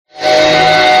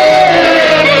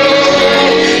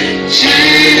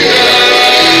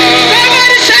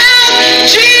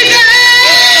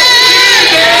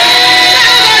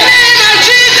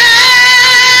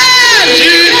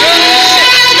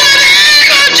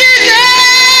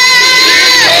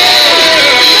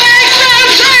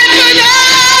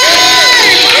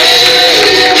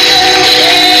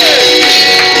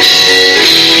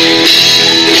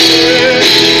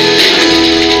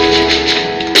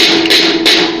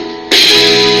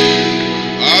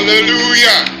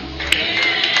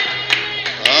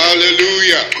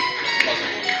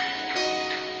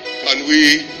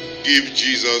give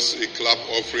Jesus a clap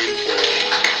offering for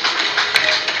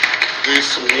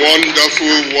this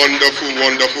wonderful, wonderful,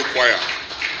 wonderful choir.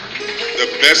 The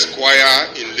best choir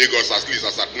in Lagos, at least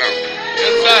as at now.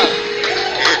 Yes, sir.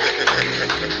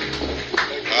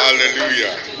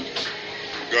 Hallelujah.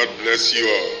 God bless you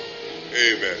all.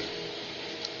 Amen.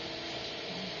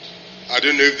 I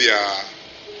don't know if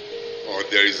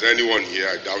there is anyone here,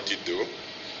 I doubt it though,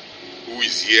 who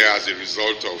is here as a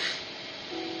result of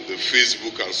the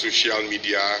Facebook and social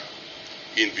media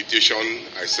invitation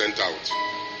I sent out.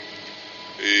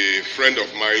 A friend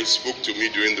of mine spoke to me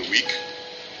during the week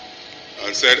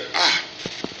and said,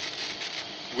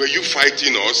 were you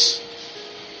fighting us?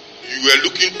 You were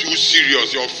looking too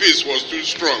serious. Your face was too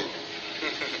strong.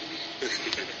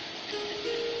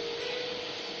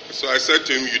 So I said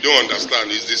to him, you don't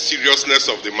understand. It's the seriousness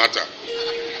of the matter.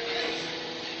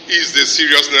 It's the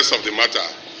seriousness of the matter.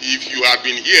 If you have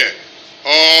been here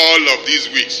all of these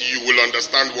weeks, you will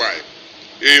understand why.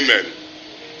 Amen.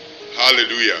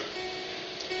 Hallelujah.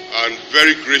 And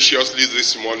very graciously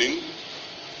this morning,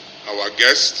 our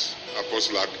guest,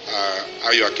 Apostle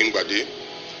Ayo Akingbade,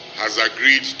 has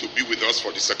agreed to be with us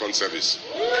for the second service.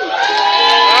 Hallelujah!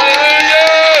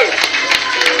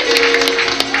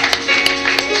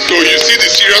 So you see the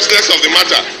seriousness of the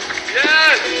matter.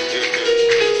 Yes!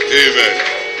 Amen.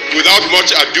 Without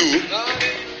much ado,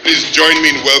 please join me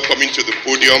in welcoming to the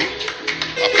podium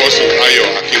Apostle Ayo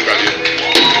Akingbade.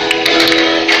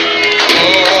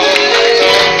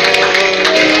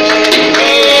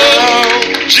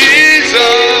 Jesus!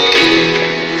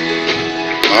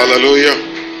 Hallelujah.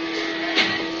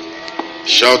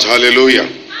 Shout hallelujah.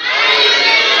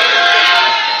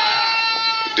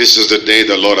 This is the day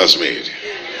the Lord has made.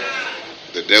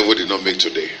 The devil did not make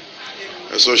today.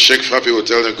 And so Sheikh Fabi will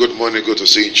tell them, good morning, good to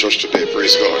see you in church today.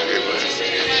 Praise God. Amen.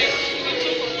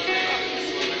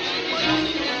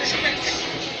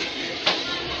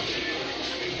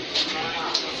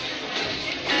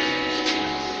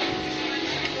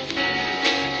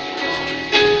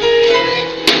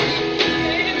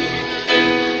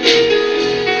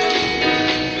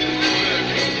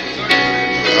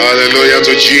 Hallelujah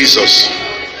to Jesus.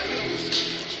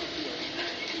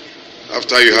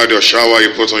 After you had your shower,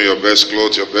 you put on your best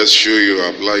clothes, your best shoe, you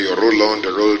apply your roll on,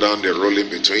 the roll down, the roll in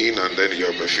between, and then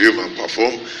your perfume and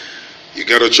perfume. You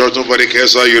get to church, nobody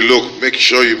cares how you look. Make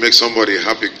sure you make somebody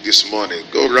happy this morning.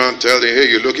 Go around, tell them, hey,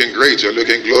 you're looking great, you're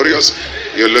looking glorious,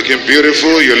 you're looking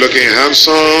beautiful, you're looking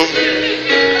handsome.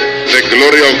 The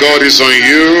glory of God is on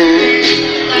you.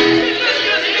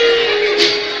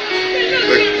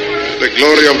 The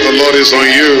glory of the Lord is on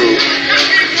you.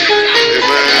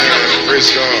 Amen.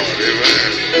 Praise God. Amen.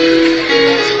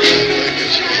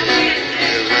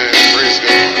 Amen. Praise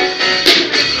God.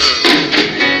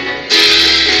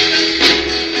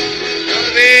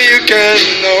 Nothing you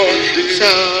cannot do.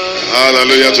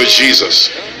 Hallelujah to Jesus.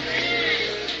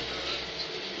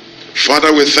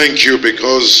 Father, we thank you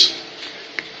because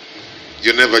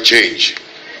you never change.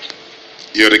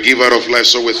 You're the giver of life,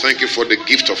 so we thank you for the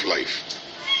gift of life.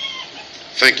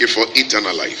 Thank you for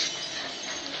eternal life.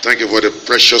 Thank you for the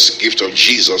precious gift of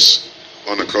Jesus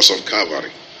on the cross of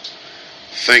Calvary.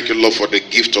 Thank you, Lord, for the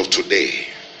gift of today.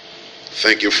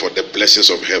 Thank you for the blessings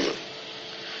of heaven.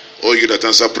 Oh, you that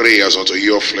answer prayers, unto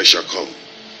your flesh shall come.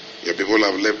 Your people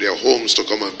have left their homes to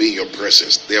come and be in your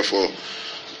presence. Therefore,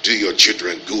 do your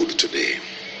children good today.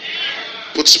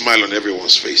 Put smile on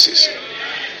everyone's faces.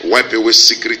 Wipe away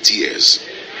secret tears.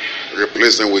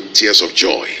 Replace them with tears of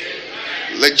joy.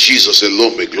 Let Jesus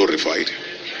alone be glorified.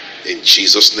 In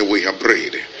Jesus' name we have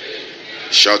prayed.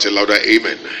 Shout a louder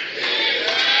amen.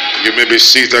 You may be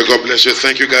seated. God bless you.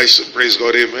 Thank you guys. Praise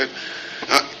God. Amen.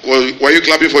 Well, were you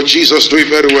clapping for Jesus? Do it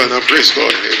very well now. Praise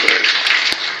God. Amen.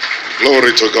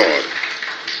 Glory to God.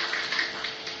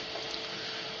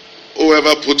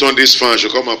 Whoever put on this fan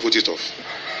should come and put it off.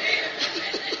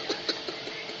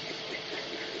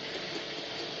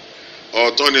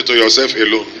 Or turn it to yourself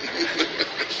alone.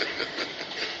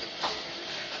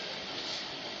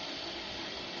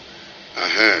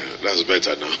 That's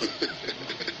better now.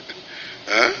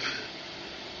 Huh?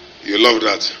 You love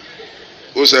that?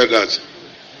 Who said that?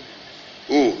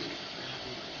 Who?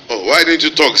 Oh, why didn't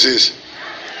you talk since?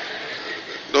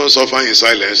 Don't suffer in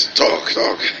silence. Talk.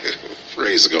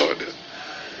 Praise God.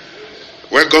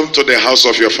 Welcome to the house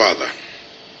of your Father.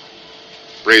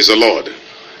 Praise the Lord.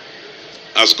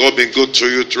 Has God been good to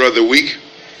you throughout the week?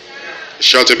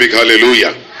 Shout a big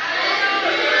hallelujah.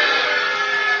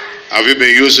 Have you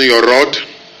been using your rod?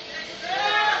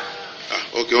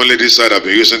 Okay, only this side have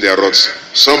been using their rods.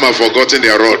 Some have forgotten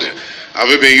their rod. Have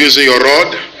you been using your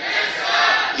rod?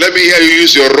 Let me hear you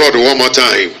use your rod one more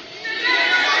time.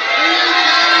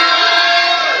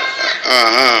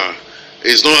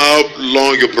 It's not how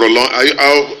long you prolong,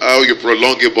 how you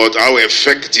prolong it, but how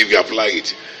effective you apply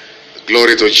it.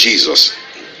 Glory to Jesus.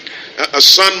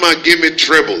 Son, man, give me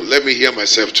treble. Let me hear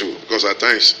myself too, because at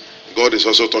times God is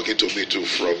also talking to me too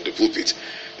from the pulpit.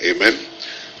 Amen.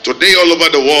 Today, all over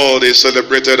the world is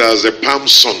celebrated as the Palm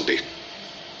Sunday,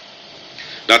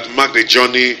 that marked the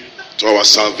journey to our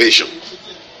salvation,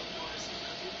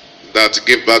 that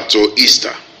gave back to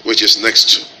Easter, which is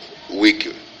next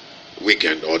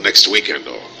weekend or next weekend,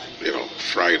 or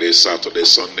Friday, Saturday,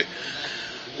 Sunday.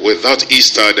 Without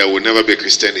Easter, there will never be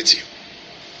Christianity.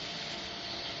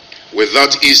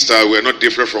 Without Easter, we're not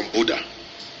different from Buddha.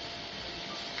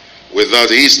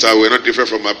 Without Easter, we're not different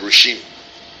from Abraham,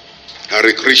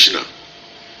 Hare Krishna.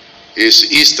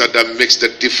 It's Easter that makes the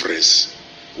difference.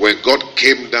 When God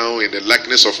came down in the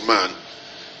likeness of man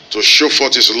to show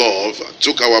forth his love,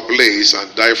 took our place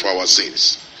and died for our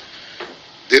sins.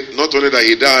 Not only that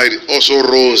he died, also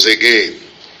rose again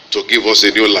to give us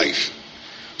a new life.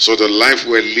 So the life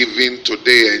we're living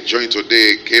today, enjoying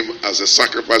today, came as a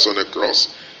sacrifice on a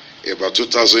cross about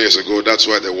 2,000 years ago. That's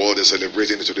why the world is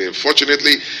celebrating it today.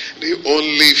 Fortunately, the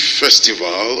only festival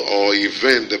or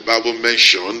event the Bible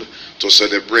mentioned to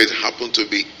celebrate happened to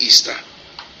be Easter.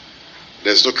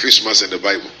 There's no Christmas in the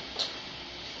Bible.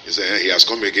 He said, he has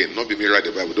come again. Not be me write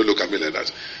the Bible. Don't look at me like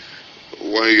that.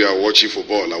 When you are watching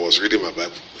football, I was reading my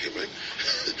Bible. Amen.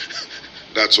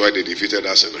 That's why they defeated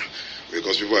Arsenal.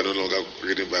 Because people are no longer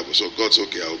reading Bible. So God's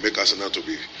okay. I'll make Arsenal to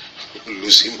be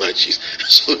losing matches.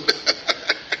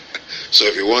 So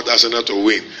if you want Arsenal to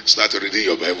win, start reading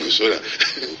your Bible so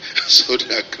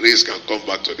that grace can come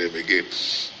back to them again.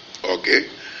 Okay?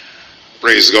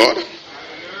 Praise God.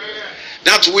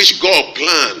 That which God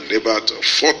planned about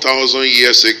 4,000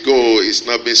 years ago is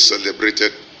now being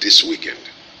celebrated this weekend.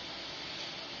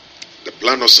 The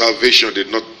plan of salvation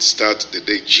did not start the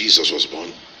day Jesus was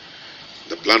born.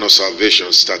 The plan of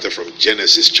salvation started from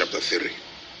Genesis chapter 3.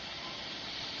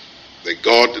 The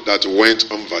God that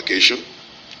went on vacation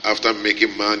after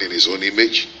making man in his own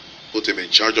image, put him in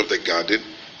charge of the garden,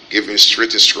 gave him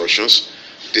strict instructions,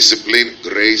 discipline,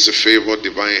 grace, favor,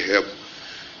 divine help.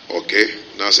 Okay,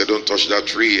 now said don't touch that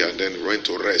tree, and then went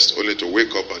to rest, only to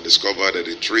wake up and discover that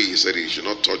the tree he said he should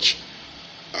not touch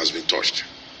has been touched.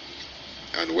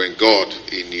 And when God,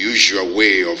 in usual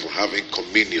way of having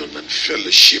communion and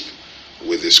fellowship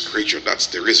with his creature, that's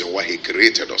the reason why he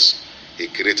created us. He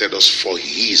created us for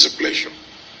his pleasure.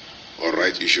 All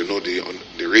right, you should know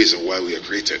the reason why we are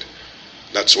created.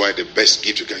 That's why the best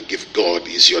gift you can give God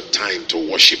is your time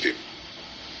to worship him.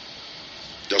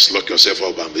 Just lock yourself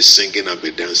up and be singing and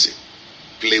be dancing.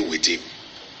 Play with him.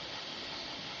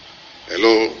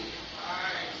 Hello?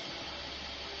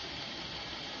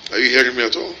 Are you hearing me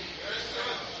at all?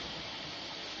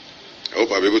 I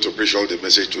hope I'll be able to preach all the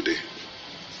message today.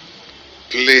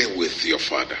 Play with your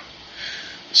father.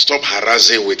 Stop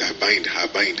harassing with I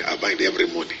bind every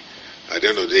morning. At the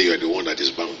end of the day, you are the one that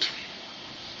is bound.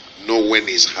 Know when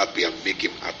he's happy and make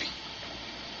him happy.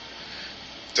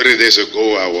 3 days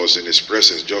ago, I was in his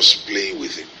presence just playing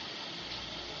with him.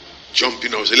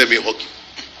 Jumping out, say, let me hug you.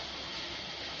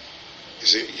 You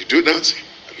see, you do that?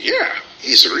 Yeah,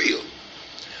 he's real.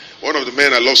 One of the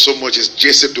men I love so much is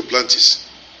Joseph Duplantis.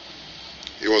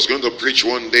 He was going to preach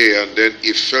one day, and then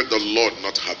he felt the Lord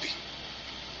not happy.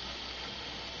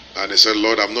 And he said,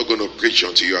 Lord, I'm not going to preach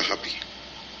until you are happy.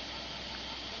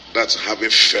 That's having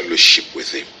fellowship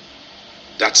with him.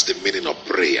 That's the meaning of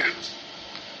prayer.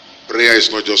 Prayer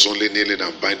is not just only kneeling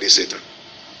and binding Satan.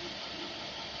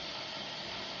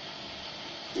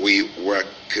 We were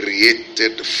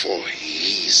created for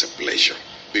his pleasure.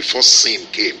 Before sin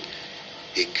came,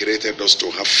 he created us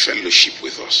to have fellowship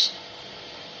with us.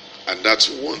 And that's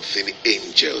one thing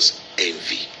angels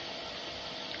envy.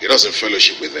 He doesn't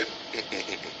fellowship with them.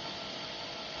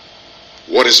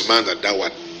 What is man that thou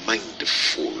art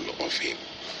mindful of him?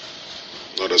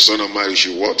 Not the son of man, you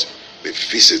should what? Be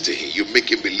visiting him. You make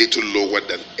him a little lower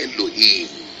than Elohim.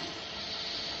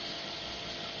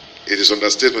 It is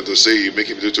understatement to say you make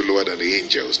him a little lower than the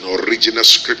angels. No, original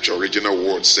scripture, original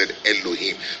word said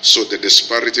Elohim. So the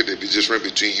disparity, the difference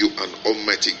between you and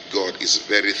Almighty God is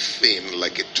very thin,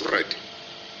 like a thread.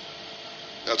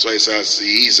 That's why it says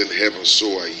he is in heaven,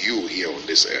 so are you here on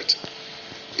this earth.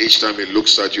 Each time he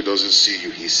looks at you, doesn't see you,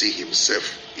 he sees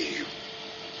himself in you.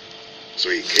 So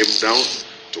he came down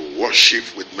to worship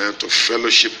with man, to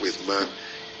fellowship with man.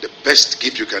 The best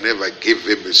gift you can ever give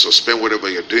him is suspend whatever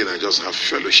you're doing and just have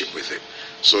fellowship with him.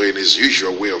 So in his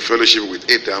usual way of fellowship with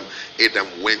Adam, Adam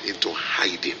went into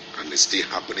hiding, and it's still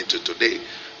happening to today.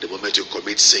 The moment you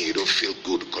commit sin, you don't feel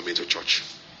good coming to church.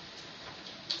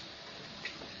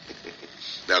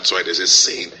 That's why they say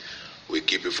sin will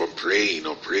keep you from praying,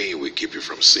 or praying will keep you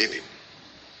from sinning.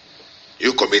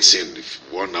 You commit sin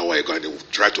 1 hour ago and you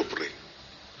try to pray.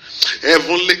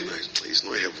 Heavenly, no, it's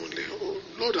not heavenly. Oh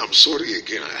Lord, I'm sorry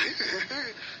again.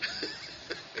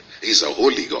 He's a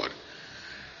holy God.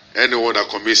 Anyone that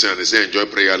commits sin and they say enjoy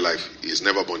prayer life is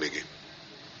never born again.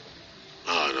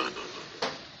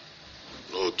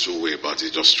 No two-way about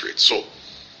it, just straight. So,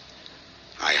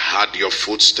 I heard your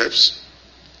footsteps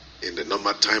in the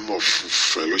normal time of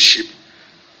fellowship,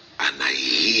 and I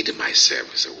hid myself.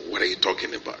 I said, what are you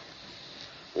talking about?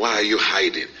 Why are you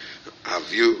hiding?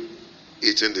 Have you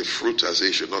eaten the fruit? I say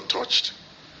you should not touch.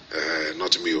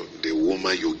 Not me, the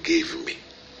woman you gave me.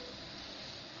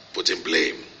 Putting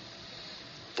blame.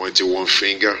 Pointing one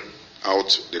finger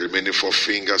out, the remaining 4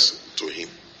 fingers to him.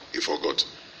 He forgot.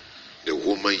 The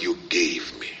woman you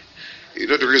gave me. You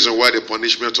know the reason why the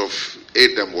punishment of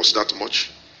Adam was that much?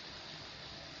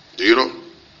 Do you know?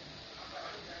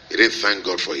 He didn't thank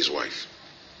God for his wife.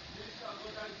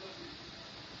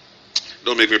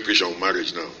 Don't make me preach on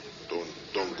marriage now.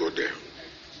 Don't go there.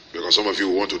 Because some of you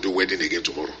want to do wedding again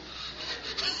tomorrow.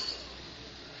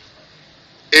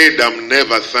 Adam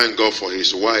never thanked God for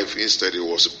his wife. Instead, he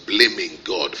was blaming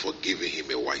God for giving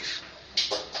him a wife.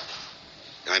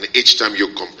 And each time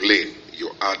you complain,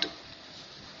 you add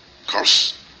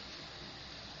curse,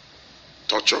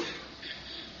 torture,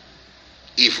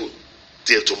 evil,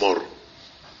 till tomorrow.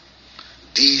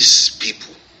 These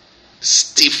people,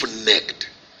 stiff-necked,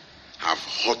 have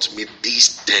hurt me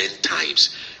these 10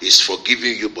 times. He's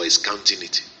forgiving you, but he's counting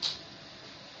it.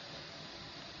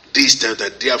 These 10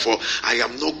 times, therefore, I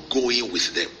am not going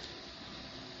with them.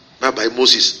 Now by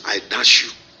Moses, I dash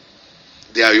you.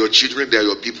 They are your children, they are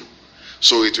your people.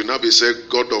 So it will now be said,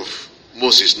 God of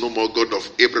Moses, no more God of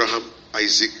Abraham,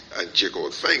 Isaac, and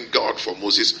Jacob. Thank God for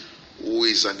Moses, who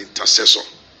is an intercessor.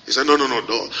 He said, no,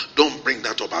 don't bring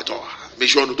that up at all. Make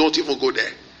sure you don't even go there.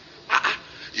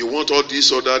 You want all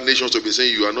these other nations to be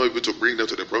saying you are not able to bring them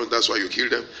to the promise, that's why you kill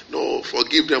them. No,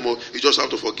 forgive them. You just have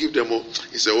to forgive them.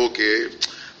 He said, okay,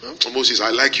 Moses, I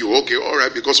like you. Okay, all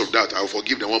right, because of that, I'll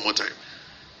forgive them one more time.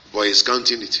 But he's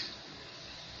counting it.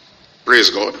 Praise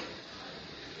God.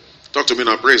 Talk to me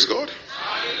now, praise God.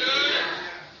 Hallelujah.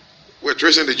 We're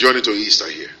tracing the journey to Easter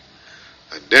here.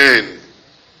 And then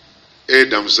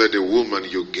Adam said, the woman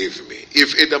you gave me.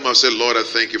 If Adam had said, Lord, I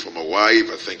thank you for my wife,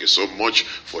 I thank you so much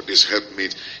for this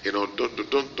helpmate,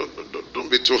 don't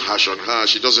be too harsh on her.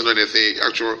 She doesn't know anything.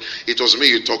 Actually, it was me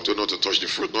you talked to, not to touch the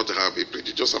fruit, not to have a plate.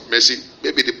 You just have mercy.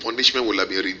 Maybe the punishment will have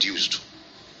been reduced.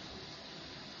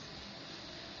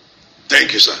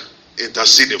 Thank you, sir.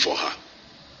 Interceding for her.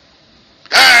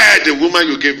 Hey, the woman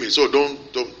you gave me. So don't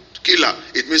kill her.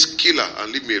 It means kill her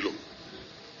and leave me alone.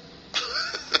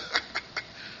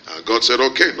 And God said,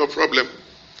 okay, no problem.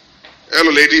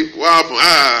 Hello, lady. What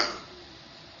happened?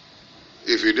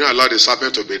 If you didn't allow the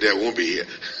serpent to be there, it won't be here.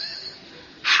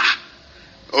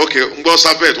 Okay,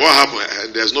 serpent, what happened?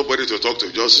 And there's nobody to talk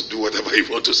to. Just do whatever you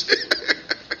want to say.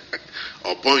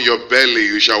 Upon your belly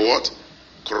you shall what?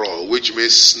 Crawl. Which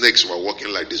means snakes were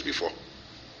walking like this before.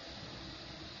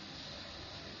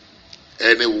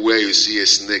 Anywhere you see a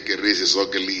snake raise its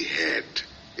ugly head,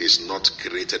 is not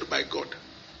created by God.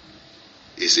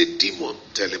 It's a demon.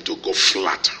 Tell him to go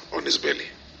flat on his belly.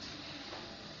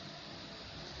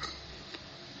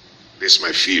 This is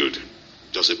my field.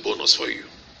 Just a bonus for you.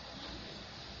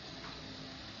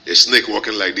 A snake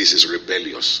walking like this is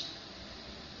rebellious.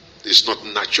 It's not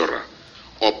natural.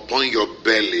 Upon your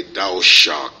belly thou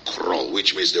shalt crawl,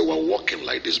 which means they were walking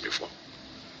like this before.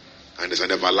 And it's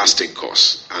an everlasting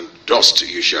curse. And dust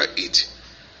you shall eat.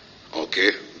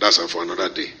 Okay, that's for another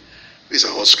day. These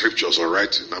are all scriptures, all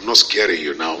right? I'm not scaring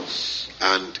you now.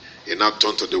 And he now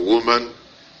turned to the woman.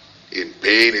 In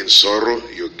pain, in sorrow,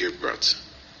 you give birth.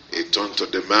 He turned to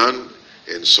the man.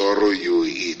 In sorrow, you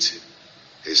eat.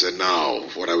 He said, now,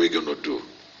 what are we going to do?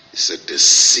 He said, the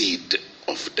seed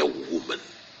of the woman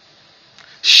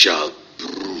shall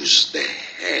bruise the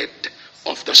head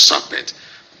of the serpent.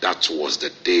 That was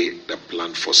the day the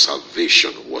plan for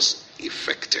salvation was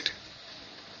effected.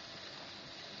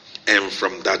 And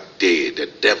from that day, the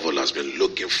devil has been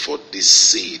looking for this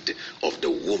seed of the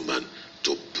woman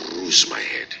to bruise my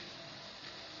head.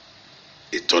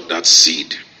 He thought that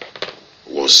seed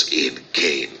was in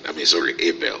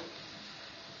Abel.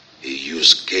 He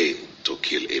used Cain to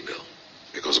kill Abel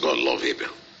because God loved Abel.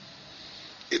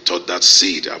 He thought that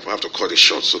seed, I have to cut it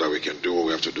short so that we can do what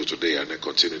we have to do today and then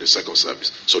continue the second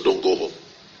service. So don't go home.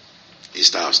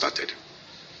 Easter has started.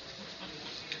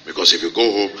 Because if you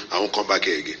go home, I won't come back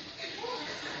here again.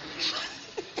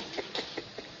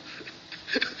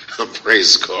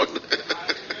 Praise God.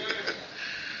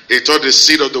 He thought the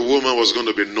seed of the woman was going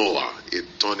to be Noah. It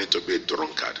turned into be a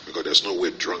drunkard, because there's no way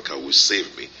a drunkard will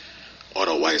save me.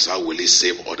 Otherwise, how will he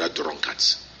save other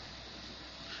drunkards?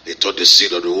 He thought the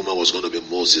seed of the woman was going to be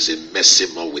Moses. He messed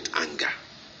him up with anger.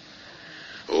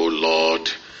 Oh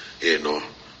Lord, they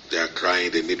are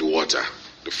crying, they need water.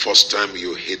 The first time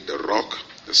you hit the rock,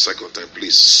 the second time,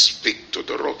 please speak to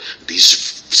the rock. These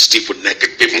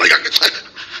stiff-necked people,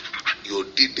 you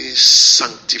didn't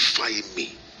sanctify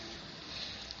me.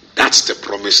 That's the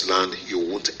promised land you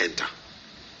won't enter.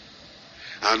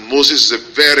 And Moses is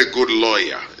a very good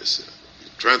lawyer. He's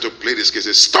trying to play this case.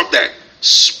 He says, stop there.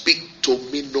 Speak to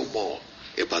me no more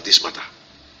about this matter.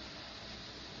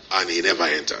 And he never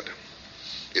entered.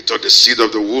 He thought the seed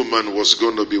of the woman was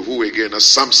going to be who again? As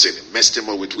Samson. He messed him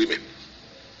up with women.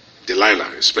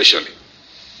 Delilah especially.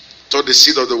 Thought the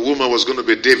seed of the woman was going to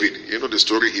be David. You know the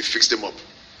story, he fixed him up.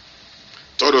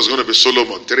 Thought it was going to be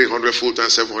Solomon, 300 full-time,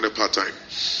 700 part-time.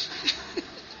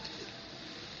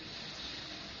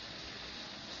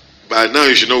 But now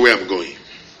you should know where I'm going.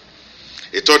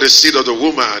 He thought the seed of the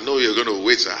woman, I know you're going to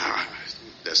wait.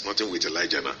 There's nothing with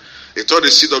Elijah now. He thought the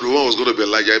seed of the woman was going to be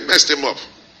Elijah. He messed him up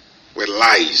with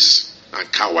lies and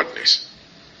cowardness.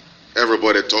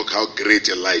 Everybody talk how great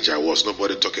Elijah was.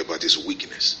 Nobody talk about his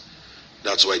weakness.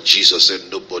 That's why Jesus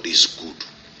said nobody is good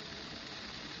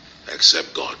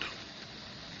except God.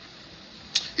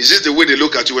 Is this the way they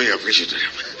look at you when you appreciate them?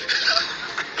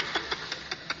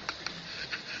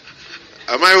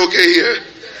 Am I okay here?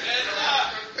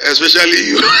 Especially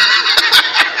you.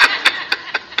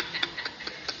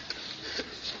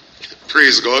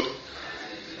 Praise God.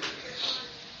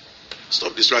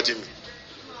 Stop distracting me.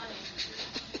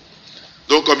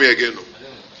 Don't come here again. No.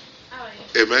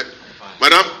 Amen.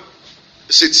 Madam,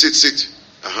 sit.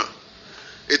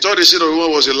 He thought the seed of the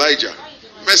woman was Elijah.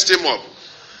 Messed him up.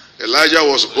 Elijah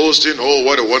was boasting, oh,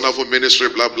 what a wonderful ministry,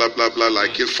 blah, blah, blah, blah.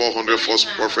 Like killed 400 false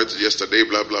prophets yesterday,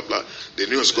 blah, blah, blah. The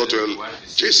news got to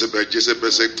Jezebel. Jezebel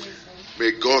said,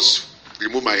 may God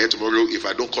remove my head tomorrow if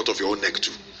I don't cut off your own neck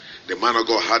too. The man of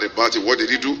God heard about it. What did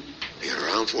he do? He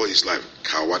ran for his life.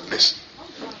 Cowardness.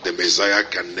 The Messiah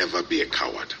can never be a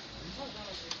coward.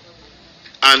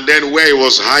 And then where he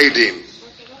was hiding,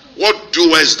 what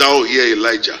doest thou here,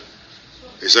 Elijah?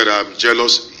 He said, I'm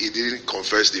jealous. He didn't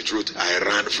confess the truth. I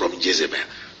ran from Jezebel.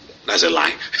 That's a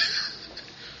lie.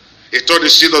 He thought the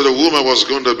seed of the woman was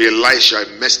going to be Elisha. I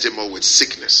messed him up with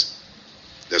sickness.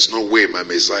 There's no way my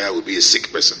Messiah will be a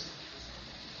sick person.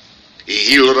 He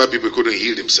healed other people, couldn't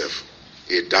heal himself.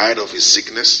 He died of his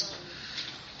sickness.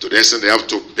 To the extent they have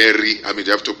to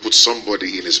they have to put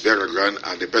somebody in his burial ground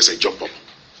and the person jump up.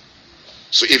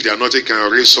 So if the anointing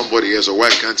can raise somebody else, so why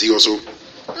can't he also,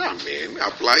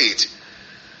 apply it?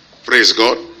 Praise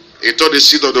God. He thought the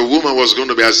seed of the woman was going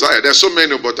to be Isaiah. There are so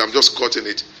many, but I'm just cutting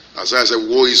it. Isaiah said,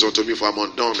 woe is unto me, for I'm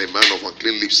undone, a man of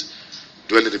unclean lips,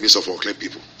 dwelling in the midst of unclean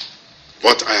people.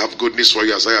 But I have good news for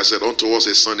you. Isaiah said, unto us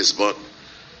a son is born.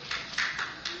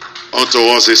 Unto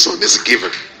us a son is given.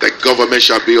 The government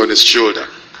shall be on his shoulder.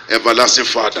 Everlasting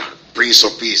Father, Prince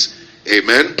of Peace.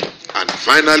 Amen. And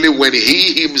finally, when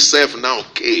he himself now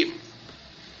came,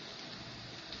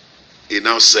 he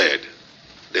now said,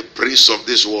 the prince of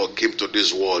this world came to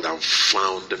this world and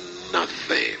found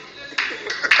nothing.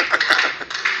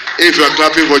 If you are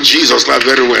clapping for Jesus, clap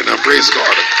very well. Now praise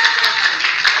God.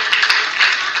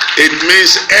 It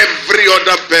means every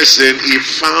other person, he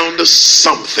found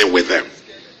something with them.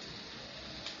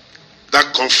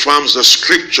 That confirms the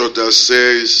scripture that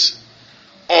says,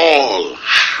 all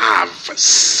have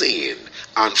sinned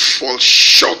and fall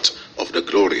short of the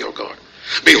glory of God.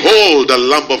 Behold the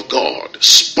Lamb of God,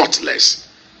 spotless,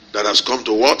 that has come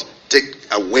to what? Take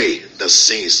away the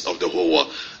sins of the whole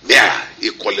world. There, he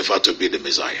qualified to be the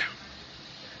Messiah.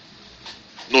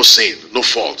 No sin, no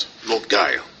fault, no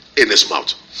guile in his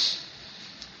mouth.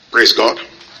 Praise God.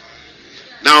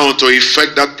 Now, to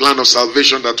effect that plan of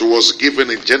salvation that was given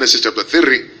in Genesis chapter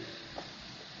 3,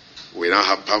 we now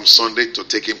have Palm Sunday to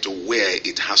take him to where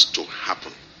it has to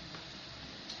happen.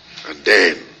 And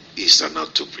then Easter now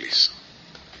took place.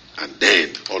 And then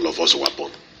all of us were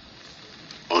born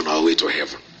on our way to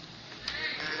heaven.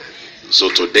 So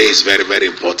today is very, very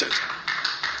important.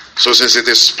 So since it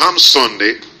is Palm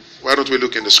Sunday, why don't we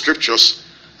look in the scriptures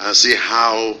and see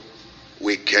how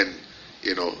we can,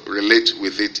 relate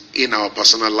with it in our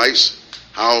personal lives.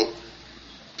 How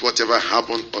whatever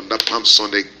happened on that Palm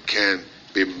Sunday can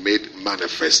be made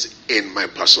manifest in my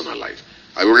personal life.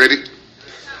 Are we ready?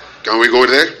 Can we go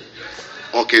there?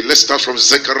 Okay, let's start from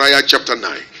Zechariah chapter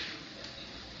 9.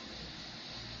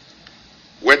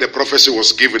 Where the prophecy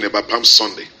was given about Palm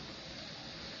Sunday.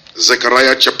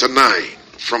 Zechariah chapter 9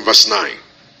 from verse 9.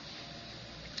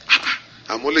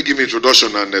 I'm only giving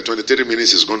introduction and 23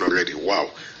 minutes is gone already. Wow.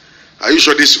 Are you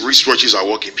sure these wristwatches are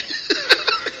working?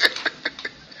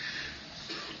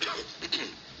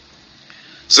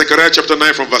 Zechariah chapter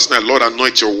 9 from verse 9. Lord,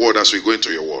 anoint your word as we go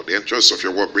into your word. The entrance of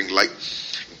your word bring light.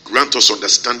 Grant us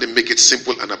understanding. Make it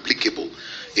simple and applicable.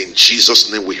 In Jesus'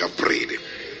 name we have prayed.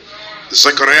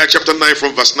 Zechariah chapter 9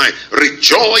 from verse 9.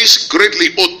 Rejoice greatly,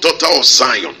 O daughter of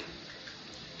Zion.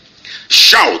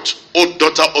 Shout, O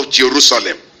daughter of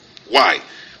Jerusalem. Why?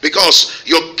 Because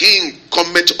your king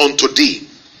cometh unto thee.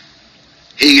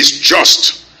 He is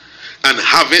just and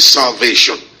having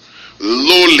salvation,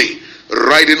 lowly,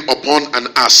 riding upon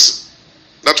an ass.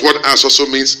 That word ass also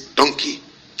means donkey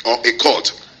or a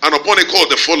colt. And upon a colt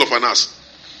the fall of an ass.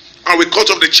 And we cut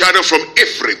off the chariot from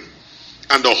Ephraim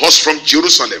and the horse from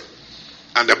Jerusalem.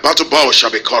 And the battle bow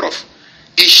shall be cut off.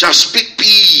 It shall speak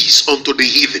peace unto the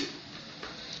heathen.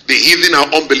 The heathen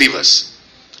are unbelievers,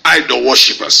 idol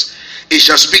worshippers. It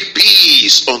shall speak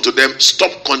peace unto them.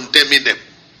 Stop condemning them.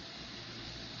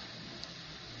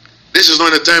 This is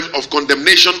not a time of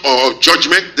condemnation or of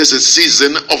judgment. This is a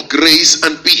season of grace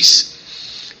and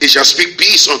peace. It shall speak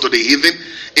peace unto the heathen.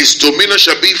 Its dominion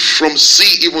shall be from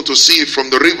sea even to sea, from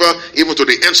the river even to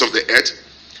the ends of the earth.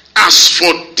 As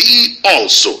for thee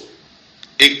also,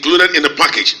 included in the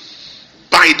package,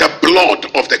 by the blood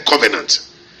of the covenant.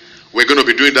 We're going to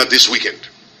be doing that this weekend.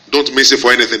 Don't miss it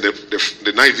for anything.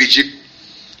 The night vigil,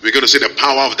 we're going to see the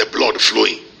power of the blood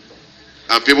flowing.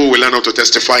 And people will learn how to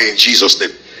testify in Jesus'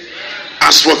 name.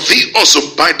 As for thee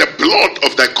also, by the blood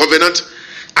of thy covenant,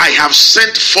 I have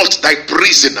sent forth thy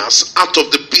prisoners out of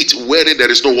the pit wherein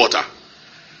there is no water.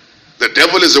 The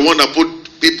devil is the one that put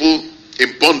people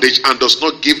in bondage and does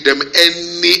not give them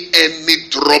any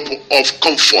drop of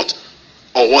comfort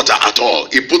or water at all.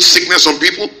 He puts sickness on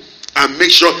people and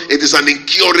make sure it is an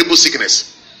incurable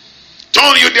sickness.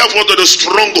 Turn you therefore to the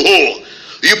stronghold,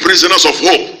 you prisoners of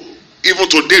hope. Even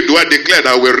today do I declare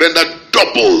that I will render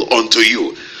double unto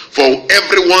you. For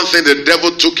every one thing the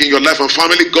devil took in your life and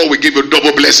family, God will give you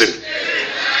double blessing.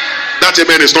 That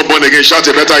amen is not born again. Shout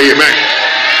a better amen.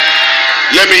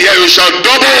 Let me hear you shout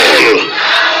double.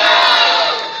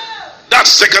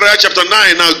 That's Zechariah chapter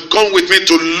 9. Now come with me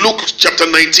to Luke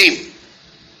chapter 19.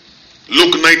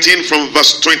 Luke 19 from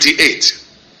verse 28.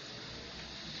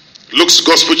 Luke's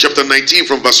Gospel chapter 19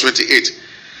 from verse 28.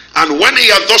 And when he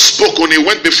had thus spoken, he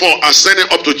went before, ascending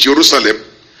up to Jerusalem.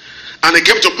 And it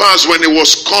came to pass when he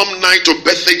was come nigh to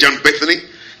Bethphage and Bethany,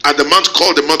 at the mount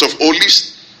called the Mount of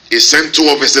Olives, he sent two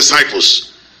of his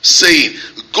disciples, saying,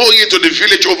 Go into the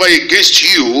village over against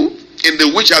you, in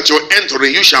the which at your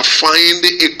entering you shall find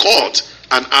a colt,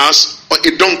 an ass, or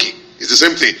a donkey. It's the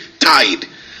same thing, tied,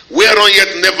 whereon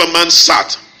yet never man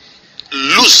sat.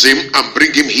 Loose him and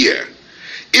bring him here.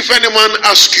 If any man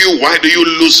ask you, why do you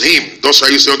loose him? Thus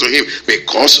shall you say unto him,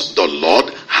 because the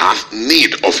Lord hath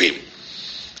need of him.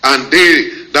 And they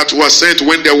that were sent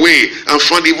went their way and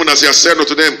found even as he had said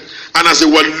unto them. And as they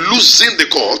were loosing the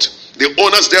colt, the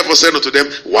owners therefore said unto them,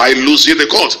 Why loose ye the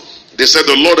colt? They said,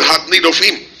 The Lord hath need of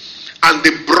him. And they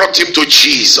brought him to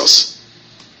Jesus.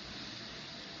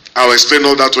 I'll explain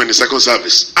all that in the second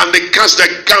service. And they cast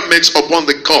their garments upon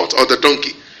the colt or the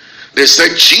donkey. They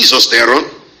set Jesus thereon.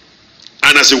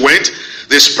 And as he went,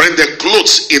 they spread their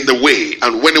clothes in the way.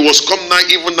 And when it was come nigh,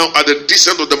 even now at the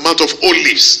descent of the Mount of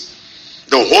Olives,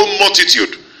 the whole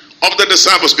multitude of the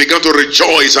disciples began to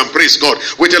rejoice and praise God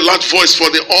with a loud voice for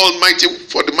the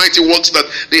mighty works that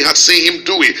they had seen him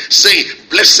doing, saying,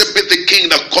 Blessed be the King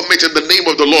that cometh in the name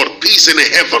of the Lord, peace in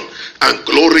heaven and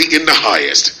glory in the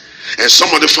highest. And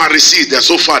some of the Pharisees, they are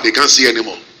so far they can't see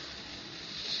anymore.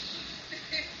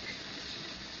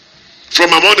 From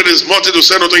among the multitude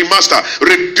said unto him, Master,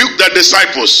 rebuke thy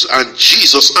disciples. And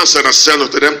Jesus answered and said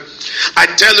unto them, I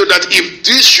tell you that if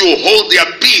these should hold their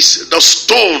peace, the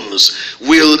stones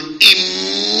will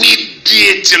immediately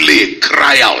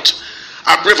cry out.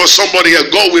 I pray for somebody here.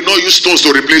 God will not use stones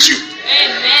to replace you.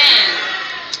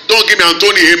 Amen. Don't give me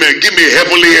Anthony amen. Give me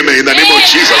heavenly amen in the name of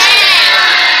Jesus.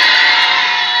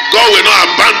 God will not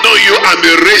abandon you and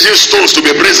be raising stones to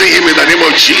be praising him in the name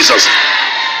of Jesus.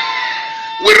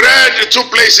 We read the two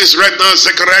places right now,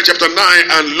 Zechariah chapter 9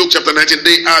 and Luke chapter 19.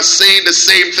 They are saying the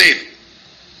same thing.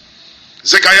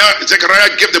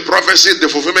 Zechariah gave the prophecy. The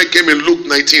fulfillment came in Luke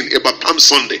 19 about Palm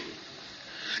Sunday.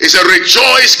 He said,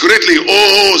 Rejoice greatly,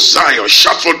 O Zion.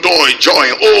 Shout for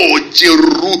joy, O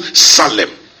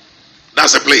Jerusalem.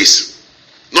 That's the place.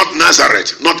 Not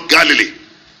Nazareth, not Galilee,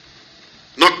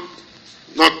 not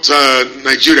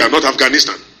Nigeria, not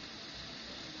Afghanistan.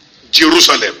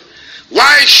 Jerusalem.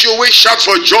 Why should we shout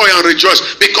for joy and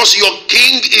rejoice? Because your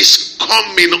king is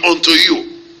coming unto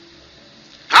you.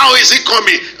 How is he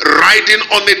coming? Riding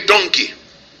on a donkey.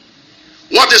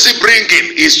 What is he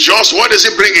bringing? It's just, what is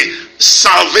he bringing?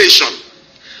 Salvation.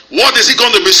 What is he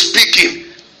going to be speaking?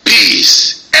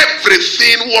 Peace.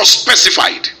 Everything was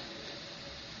specified.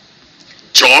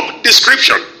 Job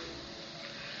description.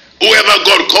 Whoever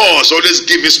God calls always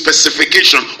give a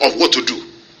specification of what to do.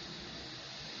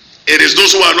 It is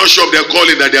those who are not sure of their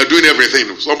calling that they are doing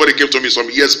everything. Somebody came to me some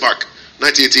years back,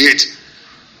 1988.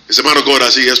 He said, man of God, I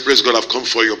said, yes, praise God, I've come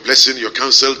for your blessing, your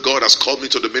counsel. God has called me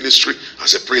to the ministry. I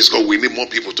said, praise God, we need more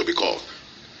people to be called.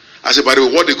 I said, by the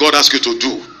way, what did God ask you to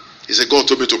do? He said, God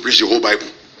told me to preach the whole Bible.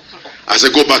 I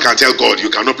said, go back and tell God you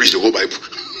cannot preach the whole Bible.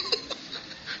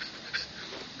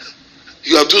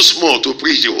 You are too small to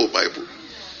preach the whole Bible.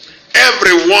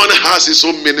 Everyone has his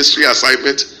own ministry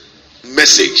assignment,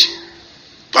 message.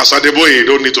 Pastor Deboye, you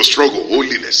don't need to struggle.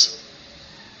 Holiness.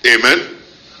 Amen.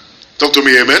 Talk to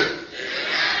me, amen.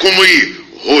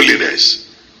 Kumuyi,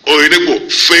 holiness.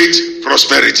 Oyedepo, faith,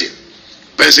 prosperity.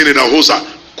 Person in the Hosa,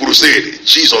 crusade,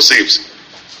 Jesus saves.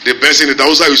 The person in the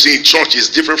Hosa you see in church is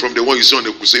different from the one you see on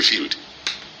the crusade field.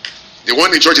 The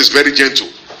one in church is very gentle.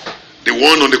 The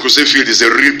one on the crusade field is a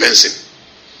real person.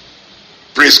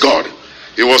 Praise God.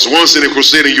 He was once in a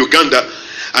crusade in Uganda,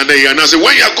 and then he announced,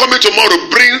 when you are coming tomorrow,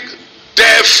 bring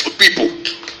deaf people.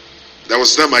 There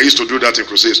was time I used to do that in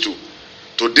crusades too.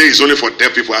 Today is only for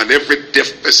deaf people, and every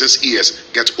deaf person's ears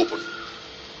get open.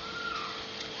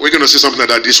 We're going to see something like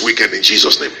that this weekend in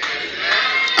Jesus' name.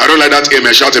 I don't like that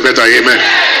amen. Shout a better amen.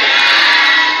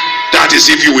 That is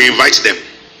if you will invite them.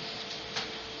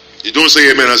 You don't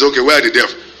say amen. I say, okay, where are the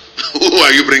deaf? Who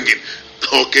are you bringing?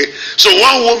 Okay. So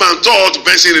one woman thought,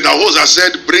 person in the house, I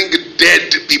said, bring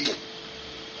dead people.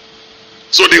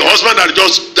 So the husband that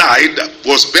just died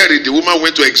was buried. The woman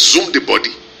went to exhume the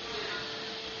body.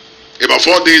 About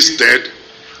 4 days dead,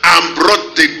 and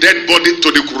brought the dead body to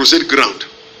the crusade ground.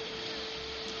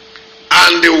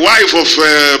 And the wife of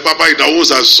Papa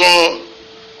Idawosa saw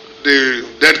the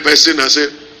dead person and said,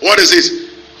 what is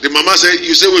it? The mama said,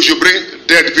 you say we should bring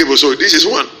dead people, so this is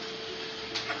one.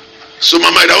 So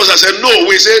Mama Idawosa said, no,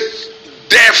 we said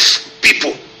deaf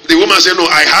people. The woman said, no,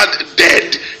 I had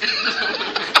dead.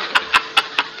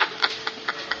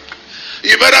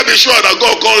 You better be sure that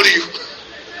God called you.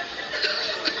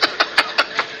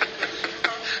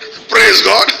 Praise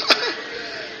God.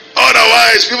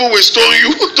 Otherwise, people will stone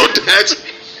you to death.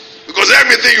 Because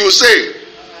everything you say,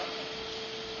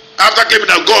 after claiming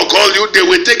that God called you, they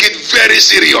will take it very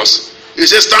serious. He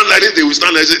says, stand like this, they will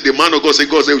stand like this. The man of God said,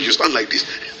 God said, you stand like this.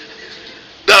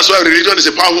 That's why religion is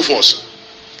a powerful force.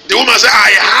 The woman said,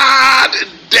 I had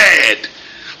dead.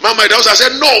 Mama Idawosa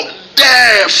said, no,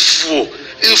 deaf.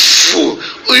 If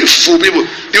people.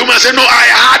 The woman said, no, I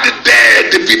had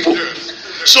dead people.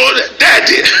 So dead,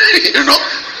 you know.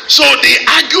 So the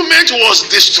argument was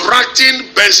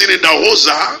distracting Benson in the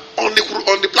Hosa on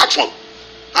the platform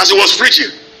as he was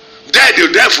preaching. Dead,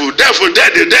 you devil, devil,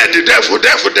 dead, you dead, the devil,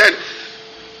 devil, dead.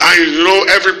 And you know,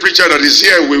 every preacher that is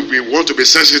here, we want to be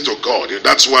sensitive to God.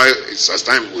 That's why it's as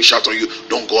time we shout on you,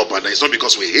 don't go up and down. It's not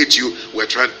because we hate you, we're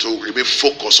trying to remain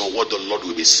focused on what the Lord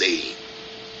will be saying.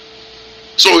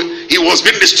 So he was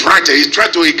being distracted. He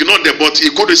tried to ignore them, but he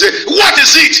couldn't say, what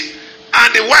is it?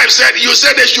 And the wife said, you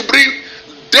said they should bring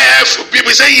deaf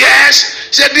people. He said, yes.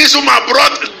 He said, this woman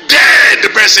brought dead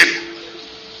person.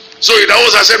 So the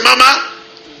host said, Mama,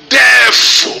 deaf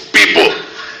people.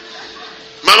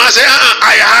 Mama said,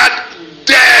 I had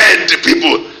dead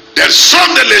people. Then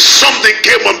suddenly something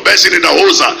came on Benson in the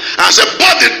house and said,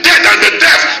 both the dead and the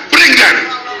deaf, bring them.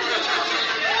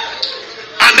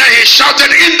 And then he shouted,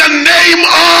 in the name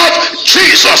of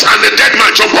Jesus, and the dead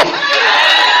man jumped up.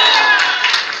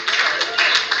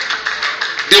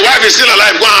 The wife is still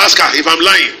alive. Go and ask her if I'm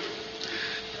lying.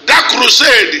 That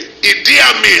crusade, Idi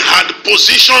Amin had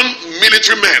positioned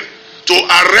military men to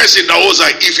arrest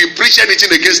Idawosa if he preached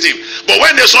anything against him. But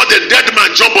when they saw the dead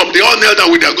man jump up, they all knelt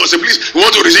down with their God. Say, please, we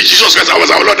want to receive Jesus Christ as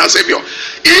our Lord and Savior.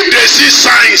 If they see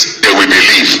signs, they will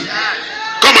believe.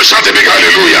 Come and shout a big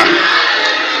hallelujah.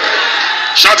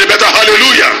 Shout a better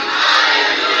hallelujah.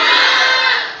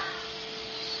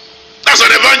 That's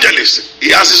an evangelist.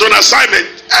 He has his own assignment.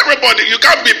 Everybody, you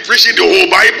can't be preaching the whole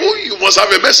Bible. You must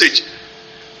have a message.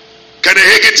 Kenneth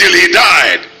Hagin till he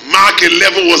died, Mark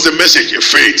 11 was the message,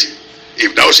 faith.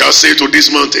 If thou shalt say to this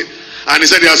mountain. And he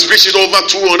said he has preached it over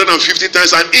 250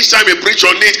 times, and each time he preached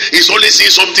on it, he's only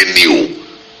seeing something new.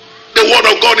 The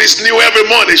word of God is new every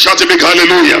morning. Shout a big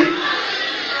hallelujah.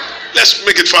 Let's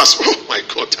make it fast. Oh my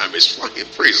God, time is flying.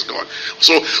 Praise God.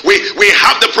 So we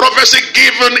have the prophecy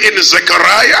given in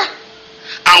Zechariah,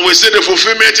 and we see the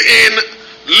fulfillment in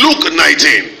Luke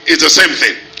 19. It's the same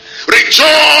thing.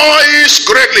 Rejoice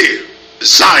greatly,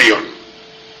 Zion.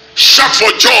 Shout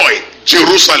for joy,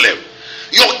 Jerusalem.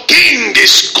 Your king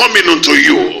is coming unto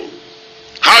you.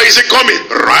 How is he coming?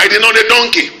 Riding on a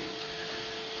donkey.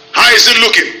 How is he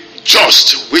looking?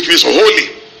 Just, which means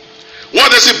holy.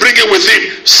 What does he bring in with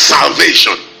him?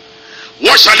 Salvation.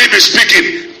 What shall he be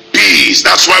speaking? Peace.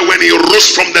 That's why when he rose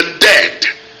from the dead,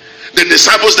 the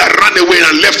disciples that ran away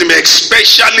and left him,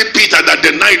 especially Peter that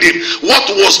denied him, what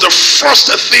was the first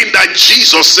thing that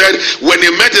Jesus said when he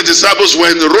met the disciples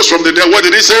when he rose from the dead? What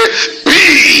did he say?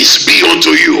 Peace be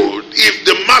unto you. If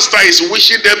the master is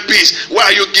wishing them peace,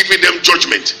 why are you giving them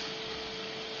judgment?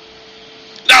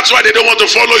 That's why they don't want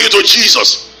to follow you to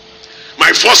Jesus.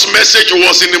 My first message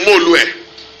was in the Molue,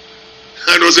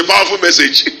 and it was a powerful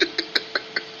message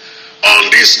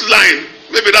on this line.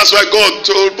 Maybe that's why God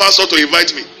told Pastor to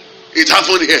invite me. It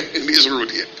happened here in this road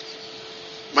here.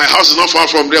 My house is not far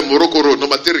from there, Morocco Road,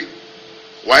 number 3.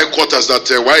 White quarters that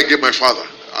why I gave my father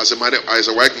as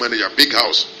a white manager, big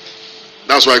house.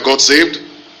 That's why I got saved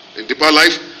in Deeper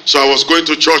Life. So I was going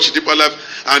to church, Deeper Life,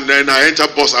 and then I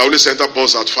entered bus. I always enter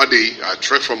bus at Fadei. I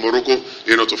trek from Morocco,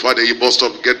 to Fadei bus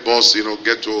stop, get bus,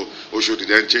 get to Oshodi,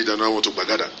 then change the number to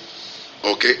Bagada.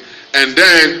 Okay, and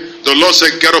then the Lord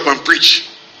said, get up and preach.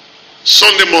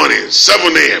 Sunday morning,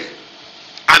 7 a.m.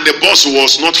 And the bus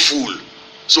was not full.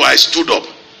 So I stood up.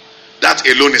 That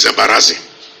alone is embarrassing.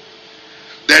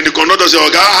 Then the conductor said,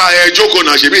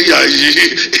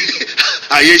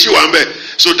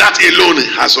 so that alone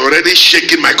has already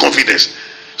shaken my confidence.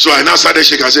 So I now started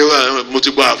shaking. I said,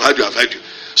 I've had you.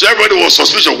 So everybody was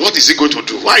suspicious. What is he going to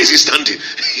do? Why is he standing?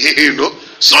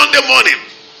 Sunday morning.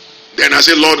 Then I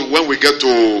said, Lord, when we get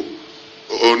to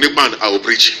Onipan, I will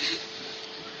preach.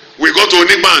 We go to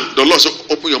Onipan, the Lord said,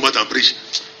 open your mouth and preach.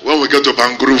 When we get to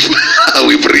Bangrove,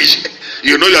 we preach.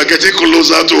 You are getting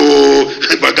closer to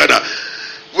Bagada.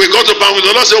 We go to Bangrove,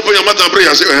 the Lord said, open your mouth and preach.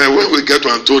 I said, when we get to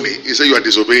Antony, he said, you are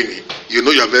disobeying me. You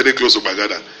are very close to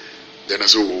Bagada. Then I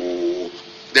said, oh.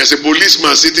 There's a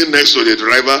policeman sitting next to the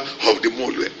driver of the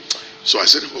Molue. So I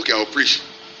said, okay, I'll preach.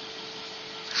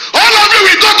 All of you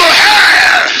will go to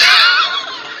hell.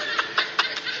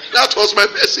 That was my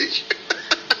message.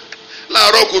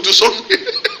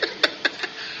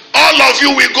 All of you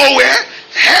will go where?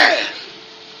 Hell.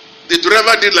 The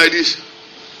driver did like this.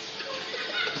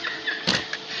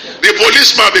 The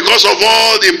policeman, because of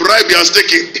all the bribe he has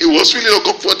taken, he was feeling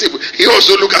uncomfortable. He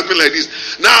also looked at me like this.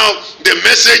 Now, the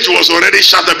message was already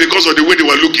shattered because of the way they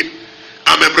were looking.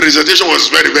 And my presentation was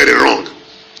very, very wrong.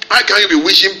 How can you be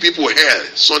wishing people hell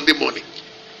Sunday morning?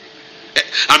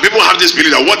 And people have this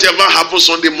belief that whatever happens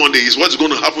Sunday morning is what's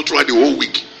going to happen throughout the whole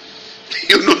week.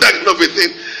 You know that kind of a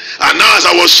thing. And now as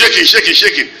I was shaking,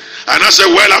 and I said,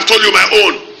 well, I've told you my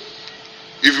own.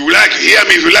 If you like, hear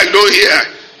me. If you like, don't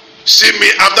hear. See me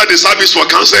after the service for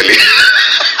counseling.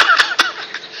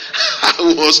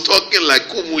 I was talking like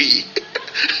Kumui.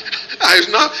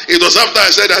 It was after I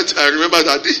said that, I remember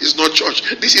that this is not church.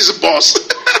 This is boss.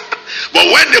 But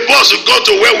when the boss got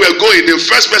to where we were going, the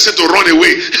first person to run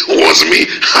away was me.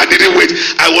 I didn't wait.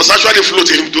 I was actually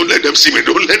floating. Don't let them see me.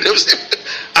 Don't let them see me.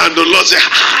 And the Lord said,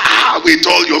 with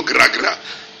all your gra.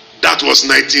 That was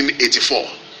 1984.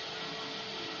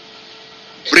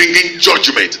 Bringing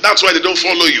judgment. That's why they don't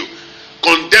follow you.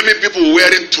 Condemning people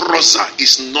wearing trouser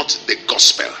is not the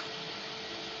gospel.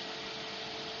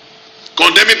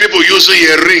 Condemning people using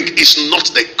a ring is not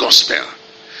the gospel.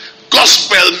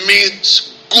 Gospel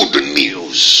means good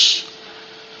news.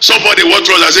 Somebody wore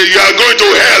trouser and say, you are going to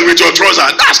hell with your trouser.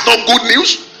 That's not good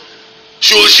news.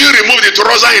 Should she remove the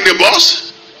trouser in the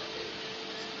bus?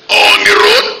 Or on the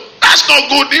road? That's not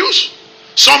good news.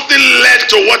 Something led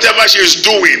to whatever she is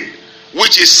doing,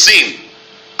 which is sin.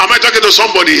 Am I talking to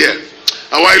somebody here?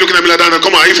 And why are you looking at me like that?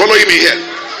 Come on, are you following me here?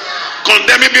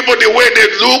 Condemning people the way they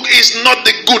look is not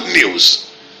the good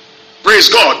news. Praise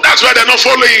God. That's why they're not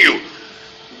following you.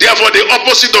 Therefore, the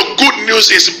opposite of good news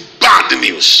is bad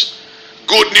news.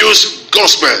 Good news,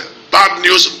 gospel. Bad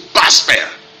news, gospel.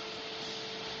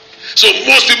 So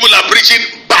most people are preaching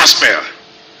gospel.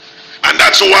 And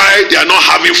that's why they are not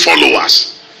having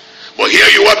followers. But here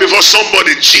you are before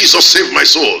somebody. Jesus saved my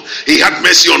soul. He had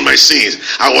mercy on my sins.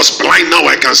 I was blind, now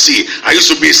I can see. I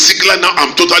used to be a sickler, now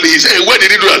I'm totally his. Hey, where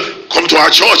did he do that? Come to our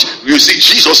church. You see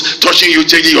Jesus touching you,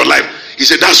 changing your life. He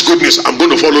said, that's good news. I'm going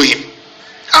to follow him.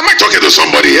 Am I talking to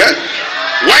somebody here?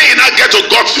 When you now get to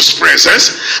God's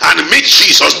presence and meet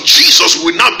Jesus, Jesus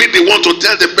will not be the one to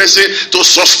tell the person to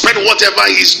suspend whatever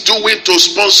he's doing to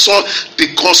sponsor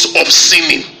the cause of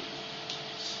sinning.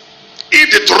 If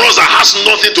the trouser has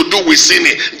nothing to do with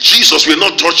sinning, Jesus will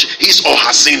not touch his or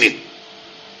her sinning.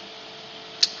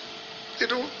 You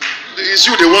know, It's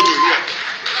you they want to hear.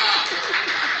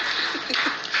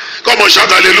 Come on, shout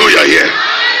hallelujah here.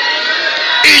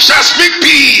 He shall speak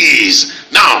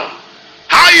peace. Now,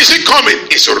 how is he coming?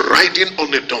 He's riding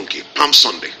on a donkey. Palm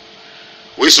Sunday.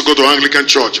 We used to go to Anglican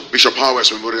Church, Bishop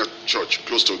Howard's Memorial Church,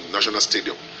 close to National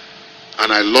Stadium.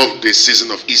 And I love the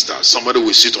season of Easter. Somebody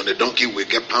will sit on a donkey, we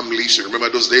get palm leaves. You remember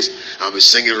those days? And we're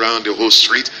singing around the whole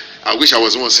street. I wish I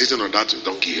was the one sitting on that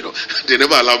donkey, you know. They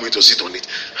never allowed me to sit on it.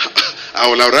 I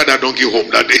would have ride that donkey home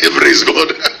that day. Praise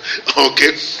God.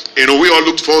 Okay. You know, we all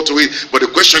looked forward to it. But the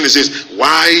question is this: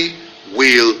 why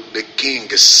will the king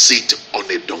sit on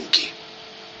a donkey?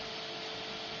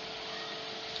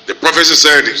 The prophecy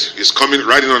said he's coming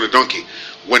riding on a donkey.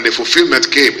 When the fulfillment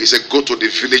came, he said, go to the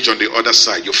village on the other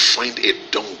side. You find a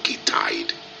donkey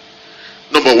tied.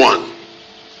 Number one,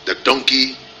 the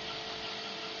donkey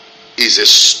is a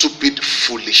stupid,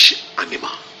 foolish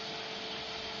animal.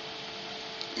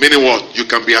 Meaning what? You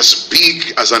can be as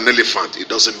big as an elephant. It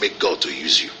doesn't make God to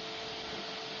use you.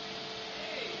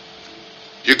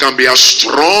 You can be as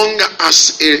strong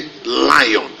as a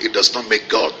lion. It does not make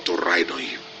God to ride on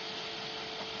you.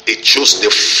 It chose the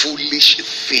foolish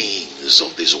things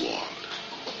of this world.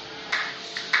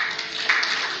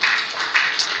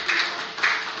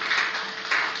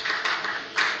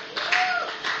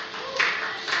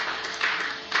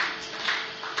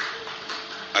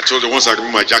 I told you once I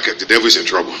remove my jacket, the devil is in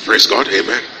trouble. Praise God.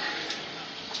 Amen.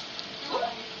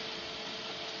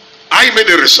 I made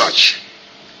a research.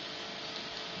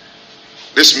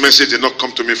 This message did not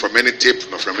come to me from any tape,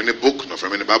 nor from any book, nor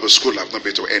from any Bible school. I've not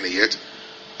been to any yet.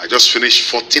 I just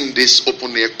finished 14 days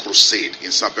open air crusade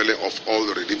in Sapele of all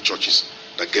the redeemed churches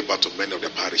that gave birth to many of the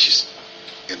parishes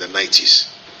in the 90s.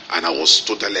 And I was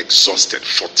totally exhausted.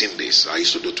 14 days. I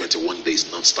used to do 21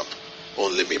 days non-stop.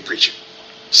 Only me preaching.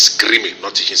 Screaming,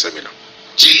 not teaching seminar.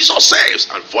 Jesus saves,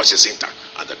 and voices intact.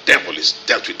 And the devil is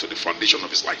dealt with to the foundation of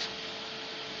his life.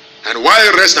 And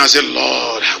while resting, I said,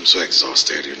 Lord, I'm so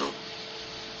exhausted, you know.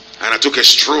 And I took a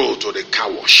stroll to the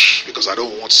car wash because I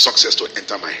don't want success to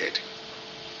enter my head.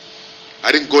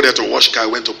 I didn't go there to wash car. I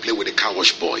went to play with the car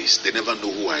wash boys. They never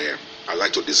know who I am. I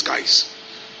like to disguise.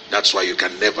 That's why you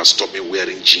can never stop me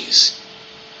wearing jeans.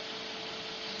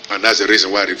 And that's the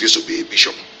reason why I refuse to be a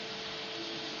bishop.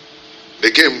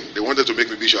 They came, they wanted to make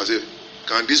me bishop. I said,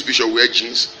 can this bishop wear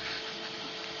jeans?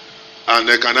 And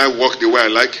can I walk the way I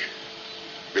like?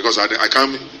 Because I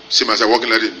can't see myself walking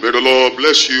like this. May the Lord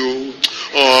bless you.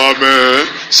 Oh man.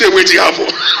 Say wait you have.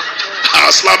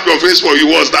 I'll slap your face for you.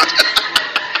 What's that?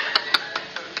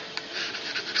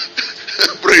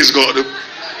 Praise God.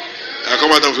 I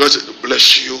come out and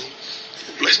bless you.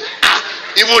 Bless.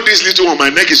 Even this little one, my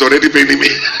neck is already paining me.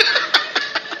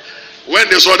 When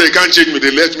they saw they can't change me,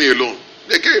 they left me alone.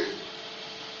 They came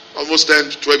almost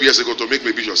 10, 12 years ago to make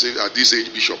me bishop. Say at this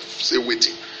age, bishop, say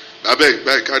waiting. I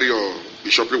beg, carry your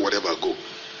bishopry, whatever, go.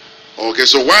 Okay,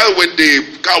 so while with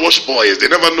the car wash boys, they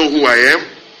never know who I am.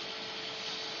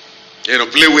 You know,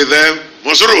 play with them.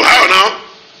 Monsuru, how now?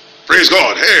 Praise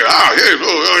God. Hey,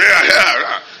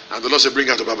 yeah. And the Lord said, bring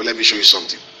out the Bible. Let me show you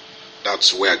something.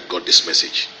 That's where I got this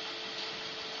message.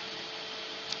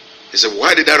 He said,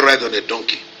 why did I ride on a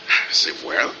donkey? I said,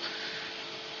 well,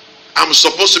 I'm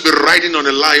supposed to be riding on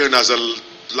a lion as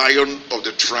a lion of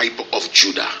the tribe of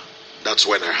Judah. That's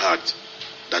when I heard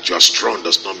that you are strong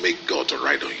does not make God to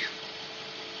ride on you.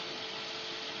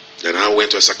 Then I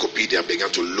went to encyclopedia and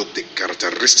began to look the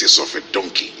characteristics of a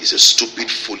donkey. It's a stupid,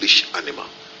 foolish animal.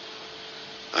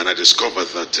 And I discovered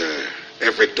that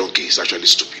every donkey is actually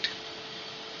stupid.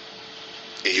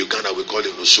 In Uganda, we call it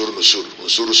Nusuru Nusuru,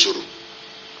 Unsuru Suru.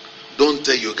 Don't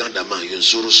tell Uganda man, you're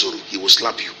Unsuru Suru. He will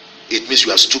slap you. It means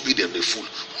you are stupid and a fool.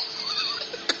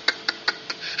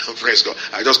 Praise God.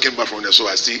 I just came back from there, so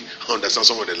I still understand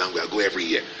some of the language. I go every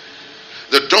year.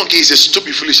 The donkey is a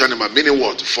stupid, foolish animal. Meaning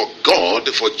what? For God,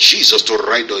 for Jesus to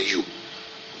ride on you,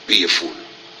 be a fool.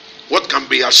 What can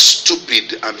be as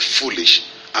stupid and foolish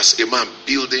as a man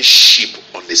building sheep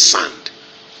on the sand?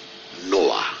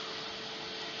 Noah.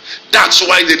 That's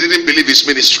why they didn't believe his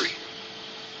ministry.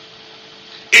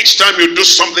 Each time you do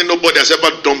something nobody has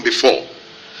ever done before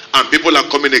and people are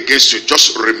coming against you,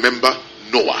 just remember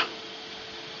Noah.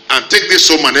 And take this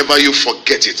home whenever you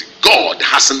forget it. God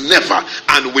has never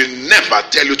and will never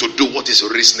tell you to do what is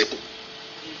reasonable.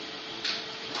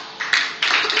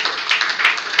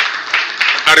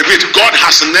 I repeat, God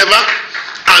has never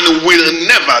and will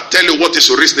never tell you what is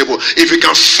reasonable. If you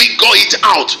can figure it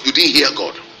out, you didn't hear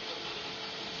God.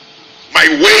 My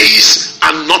ways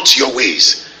are not your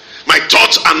ways. My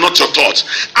thoughts are not your thoughts.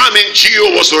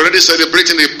 Gio was already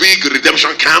celebrating a big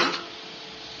redemption camp.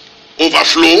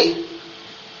 Overflow.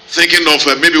 thinking of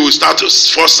maybe we'll start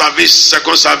first service,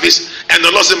 second service, and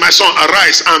the Lord said, my son,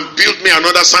 arise and build me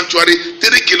another sanctuary 3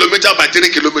 kilometers by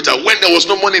 3 kilometers when there was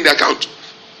no money in the account.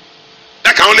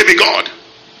 That can only be God.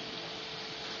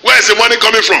 Where is the money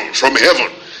coming from? From heaven.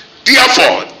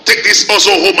 Therefore, take this also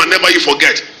home and never you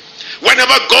forget.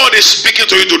 Whenever God is speaking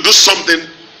to you to do something,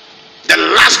 the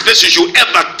last place you should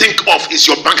ever think of is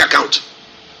your bank account.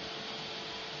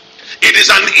 It is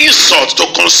an insult to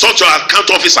consult your account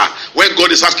officer when God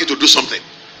is asking you to do something,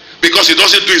 because he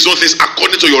doesn't do his own things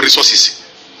according to your resources.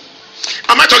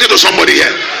 Am I talking to somebody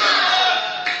here?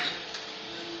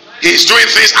 He's doing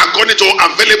things according to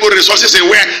available resources in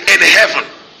where? In heaven.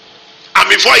 And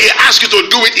before he asks you to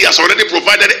do it, he has already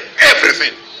provided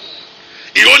everything.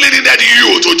 He only needed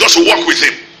you to just walk with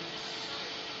him.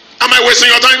 Am I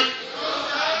wasting your time?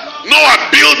 Noah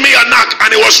built me an ark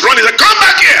and he was running. He said, come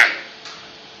back here.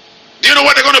 Do you know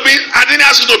what they're going to build? I didn't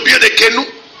ask you to build a canoe.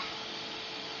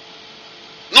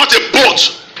 Not a boat.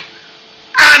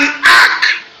 An ark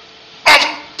of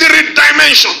 3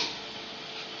 dimensions.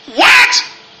 What?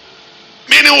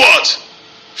 Meaning what?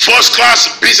 First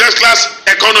class, business class,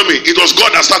 economy. It was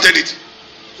God that started it.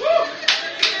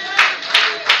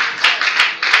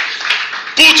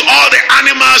 Put all the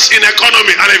animals in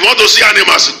economy, and if you want to see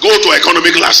animals, go to economy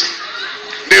class.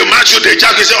 They match you, they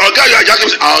jack you, say, oh God, you are jacking.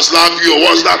 I'll slap you,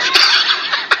 what's that?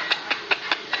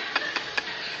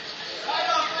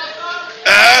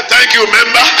 Thank you,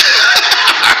 member.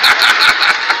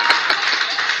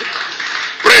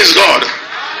 Praise God.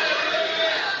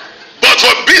 But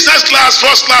for business class,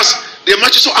 first class, they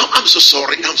match you. So I'm so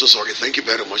sorry. I'm so sorry. Thank you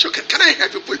very much. Okay, can I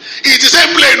help you? It's the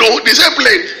same plane, no? The same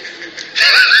plane.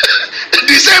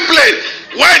 The same plane.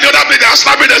 Why the other plane they are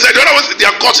slapping themselves? The other ones they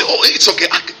are caught. Oh, it's okay.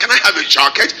 Can I have a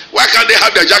jacket? Why can't they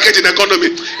have their jacket in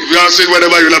economy? If you are saying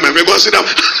whatever you like, maybe go sit down.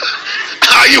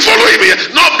 Are you following me?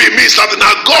 Not be me starting.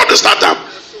 Now God start up.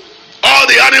 All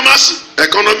the animals,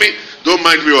 economy. Don't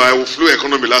mind me. I flew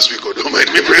economy last week. Oh, don't mind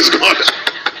me. Praise God.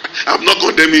 I'm not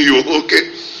condemning you.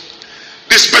 Okay.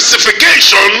 The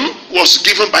specification was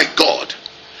given by God.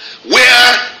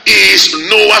 Where is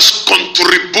Noah's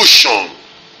contribution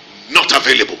not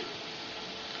available?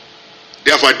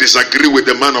 Therefore, I disagree with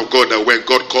the man of God that when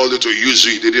God called you to use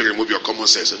you, he didn't remove your common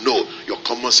sense. No, your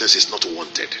common sense is not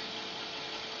wanted.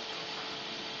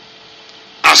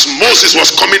 As Moses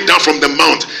was coming down from the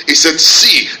mount, he said,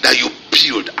 see that you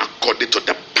build according to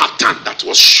the pattern that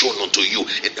was shown unto you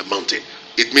in the mountain.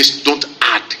 It means don't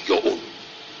add your own.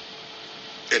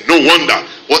 And no wonder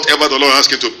whatever the Lord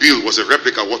asked him to build was a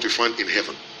replica of what we find in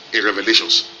heaven, in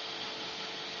Revelations.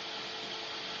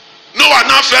 Noah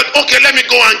now felt, okay, let me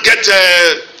go and get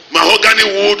mahogany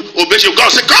wood.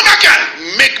 God said, come back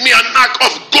here, make me an ark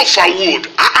of gopher wood.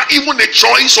 Even the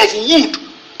choice of wood,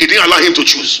 he didn't allow him to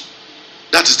choose.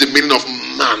 That is the meaning of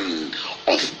man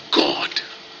of God.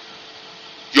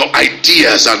 Your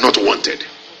ideas are not wanted,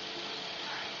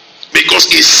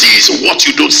 because he sees what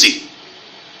you don't see.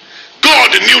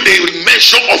 God knew the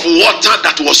measure of water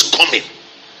that was coming,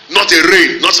 not a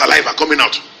rain, not saliva coming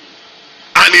out.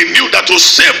 And he knew that to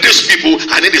save these people,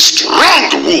 I need a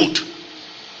strong wood.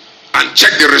 And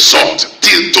check the result.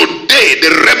 Till today,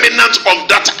 the remnant of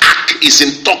that ark is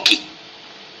in Turkey.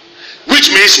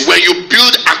 Which means when you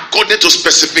build according to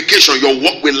specification, your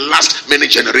work will last many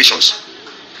generations.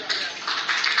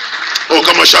 Oh,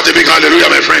 come on, shout a big hallelujah,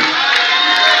 my friend.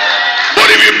 But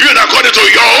if you build according to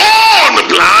your own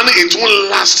plan, it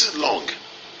won't last long.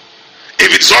 If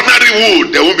it's ordinary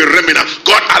wood, there won't be remnant.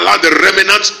 God allowed the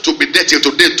remnant to be there till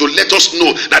today to let us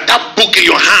know that that book in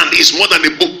your hand is more than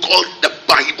a book called the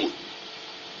Bible.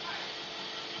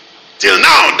 Till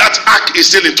now, that ark is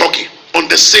still in Turkey on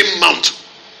the same mount.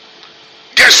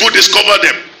 Guess who discovered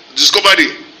them? Discovered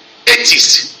the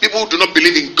atheists, people who do not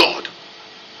believe in God.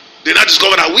 They now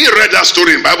discovered that we read that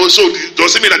story in the Bible. So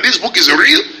does it mean that this book is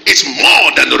real? It's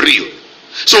more than real.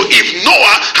 So if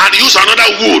Noah had used another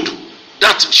wood,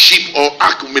 that ship or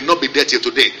ark may not be there till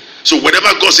today. So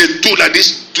whenever God says do like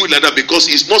this, do like that, because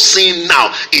he's not seeing now,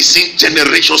 he's seeing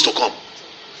generations to come.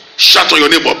 Shout on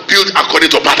your neighbor, build according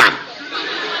to pattern.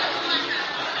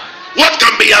 What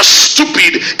can be as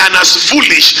stupid and as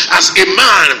foolish as a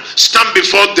man stand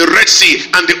before the Red Sea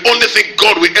and the only thing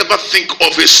God will ever think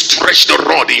of is stretch the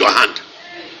rod in your hand?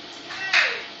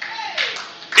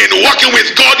 In working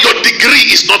with God, your degree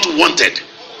is not wanted.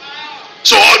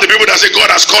 So all the people that say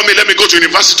God has called me, let me go to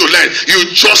university to learn,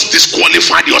 you just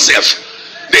disqualified yourself.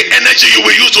 The energy you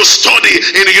will use to study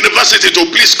in the university to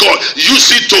please God,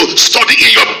 use it to study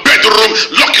in your bedroom,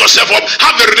 lock yourself up,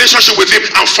 have a relationship with him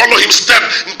and follow him step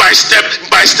by step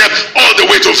by step all the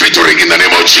way to victory in the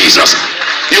name of Jesus.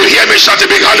 You hear me shout a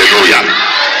big hallelujah.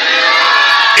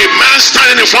 A man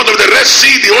standing in front of the Red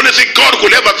Sea, the only thing God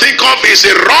could ever think of is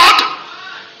a rod.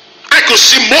 I could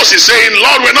see Moses saying,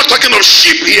 Lord, we're not talking of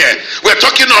sheep here. We're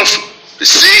talking of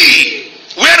sea.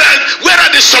 Where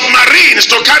are the submarines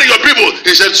to carry your people?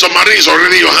 He said, submarine is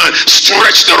already in your hand.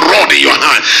 Stretch the rod in your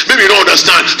hand. Maybe you don't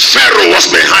understand. Pharaoh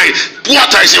was behind.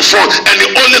 Water is in front. And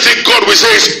the only thing God will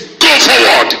say is, go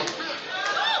forward.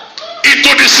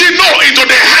 Into the sea? No, into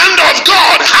the hand of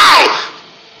God. How?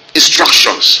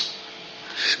 Instructions.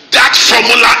 That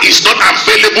formula is not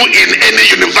available in any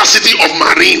university of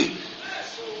marine.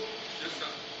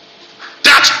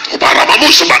 That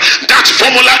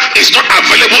formula is not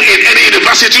available in any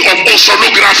university of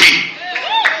oceanography.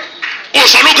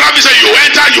 Oceanography says you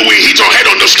enter, you will hit your head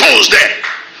on the stones there.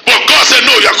 But God said,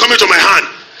 no, you are coming to my hand.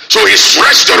 So he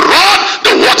stretched the rod,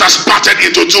 the waters parted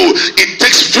into two. It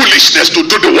takes foolishness to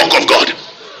do the work of God.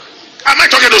 Am I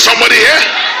talking to somebody here?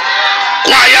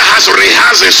 Choir has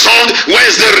rehearsed a song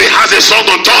Wednesday, rehearse a song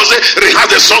on Thursday, rehearse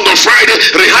a song on Friday,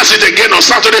 rehearse it again on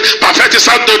Saturday, perfect it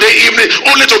Saturday evening,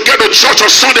 only to get to church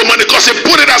on Sunday morning because they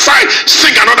put it aside,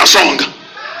 sing another song.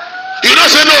 You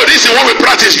don't say, no, this is what we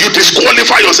practice. You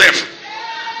disqualify yourself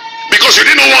because you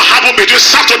didn't know what happened between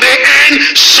Saturday and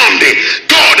Sunday.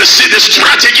 God sees the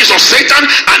strategies of Satan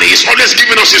and he's always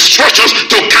giving us instructions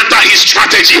to counter his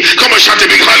strategy. Come on, shout a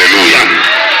big hallelujah.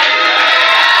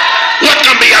 What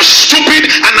can be as stupid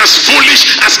and as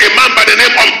foolish as a man by the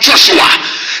name of Joshua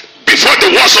before the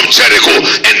walls of Jericho,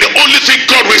 and the only thing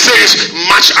God will say is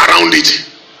march around it.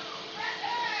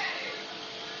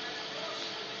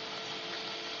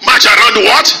 March around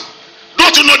what?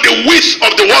 Don't you know the width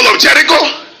of the wall of Jericho?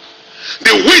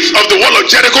 The width of the wall of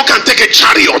Jericho can take a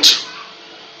chariot,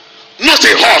 not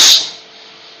a horse.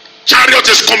 Chariot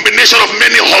is a combination of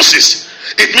many horses.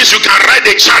 It means you can ride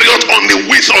a chariot on the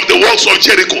width of the walls of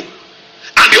Jericho.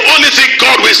 And the only thing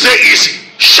God will say is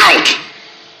shout.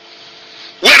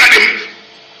 Where are the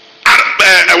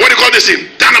what do you call this thing?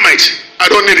 Dynamite. I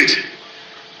don't need it.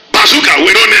 Bazooka,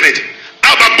 we don't need it.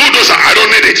 How about bulldozer? I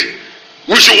don't need it.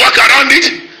 We should walk around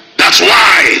it. That's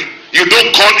why you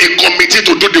don't call a committee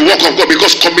to do the work of God,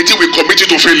 because committee will commit you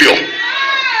to failure.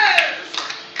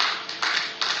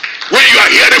 When you are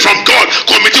hearing from God,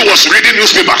 committee was reading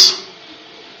newspapers.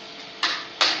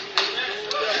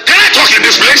 Can I talk in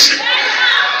this place?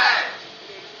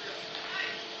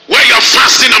 When you are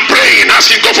fasting and praying,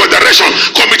 asking God for direction,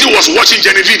 committee was watching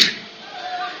Genevieve.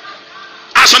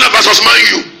 Arsenal versus Man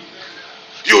U.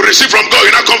 You receive from God,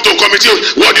 you now come to a committee.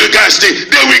 What do you guys think?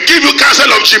 They will give you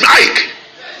counsel of Jim Ike.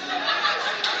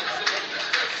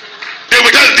 They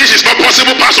will tell you this is not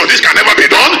possible, Pastor. This can never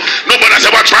be done. Nobody has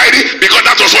ever tried it, because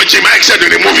that was what Jim Ike said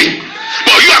in the movie.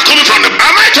 But you are coming from the.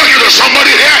 Am I talking to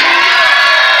somebody here?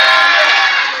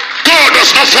 God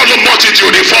does not follow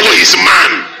multitude, he follows his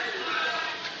man.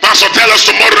 Pastor tell us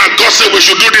tomorrow that God said we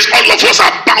should do this. All of us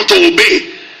are bound to obey,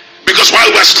 because while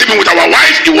we are sleeping with our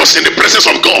wife, it was in the presence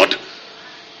of God.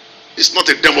 It's not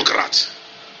a Democrat.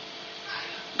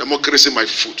 Democracy my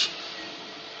foot.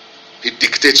 He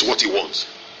dictates what he wants.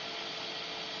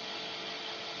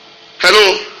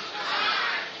 Hello?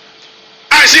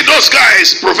 I see those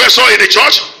guys, professor in the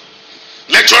church,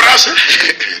 lecturers.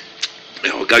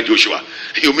 Oh God, Joshua,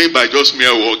 you mean by just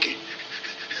mere walking?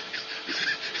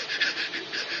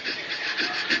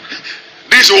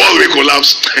 This world will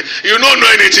collapse. You don't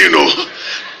know anything, no.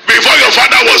 Before your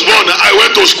father was born, I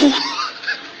went to school.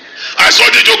 I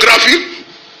studied geography.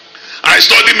 I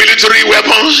studied military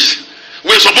weapons.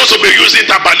 We're supposed to be using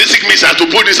ballistic missiles to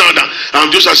put this under.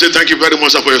 And Joshua said, thank you very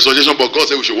much for your suggestion, but God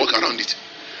said we should walk around it.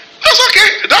 That's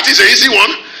okay. That is an easy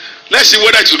one. Let's see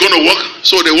whether it's going to work.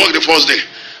 So they worked the first day.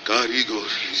 God, you go.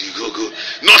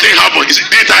 Nothing happened. He said,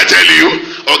 didn't I tell you?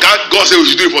 Or God said we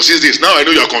should do it for 6 days. Now I know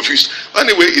you are confused.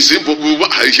 Anyway, it's simple.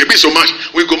 It should be so much.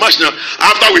 We go march now.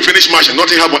 After we finish marching,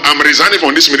 nothing happened. I'm resigning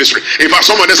from this ministry. In fact,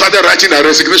 someone started writing a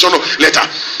resignation letter.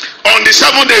 On the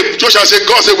 7th day, Joshua said,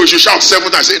 God said we should shout 7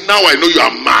 times. I said, now I know you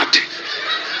are mad.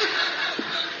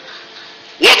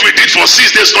 What we did for 6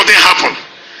 days, nothing happened.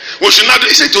 We should not do.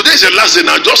 He said, today is the last day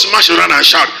now. Just march around and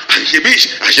shout. And she be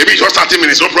just 30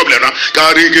 minutes, no problem. They even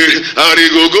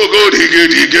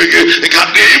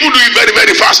do it very,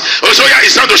 very fast. Oh, so yeah,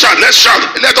 it's time to shout. Let's shout.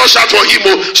 Let us shout for him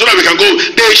so that we can go.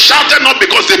 They shouted not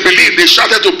because they believed. They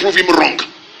shouted to prove him wrong.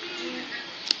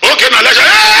 Okay, now let's shout.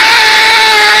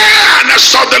 And then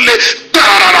suddenly,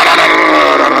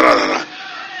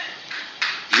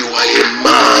 you are a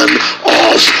man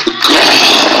of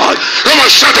God. Come on,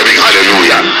 shout a big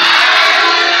hallelujah.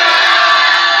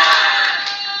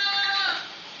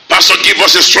 Pastor, give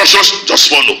us instructions, just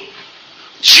follow.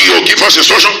 Gio, give us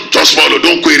instructions, just follow.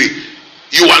 Don't query.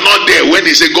 You are not there when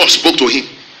they say God spoke to him.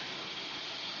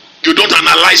 You don't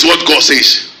analyze what God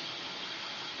says.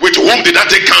 With whom did I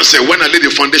take counsel when I laid the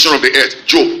foundation of the earth?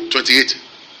 Job 28.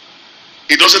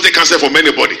 It doesn't take counsel from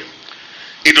anybody.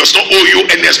 It does not owe you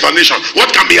any explanation.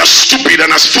 What can be as stupid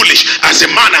and as foolish as a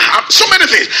man so many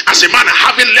things, as a man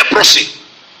having leprosy?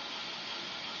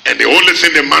 And the only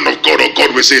thing the man of God or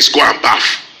God will say is go and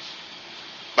bath.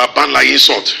 Baban like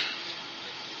insult.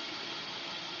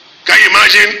 Can you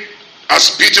imagine,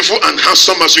 as beautiful and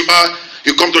handsome as you are,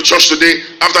 you come to church today,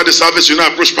 after the service, you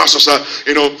now approach pastor, sir,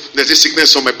 there's a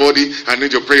sickness on my body, I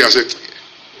need your prayer.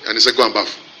 And he said, go and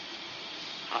bath.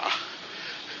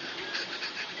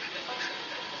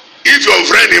 If your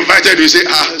friend invited you, say,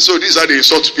 so these are the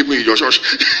insult people in your church.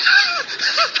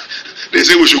 They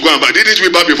say we should go and bath. Didn't we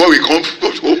bath before we come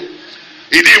home?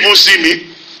 He didn't even see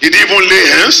me. He didn't even lay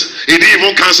hands. He didn't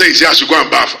even cancel. He said, I should go and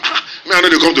bath. I know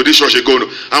they come to this church, they go. No.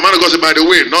 I'm going to go say, by the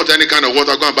way, not any kind of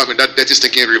water, go and bath in that dirty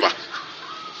stinking river.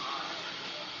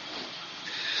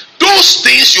 Those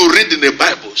things you read in the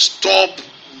Bible, stop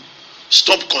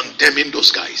condemning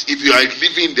those guys. If you are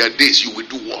living their days, you will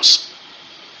do worse.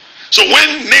 So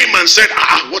when Naaman said,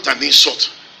 what an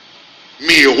insult.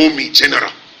 Me, a homie,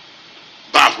 general.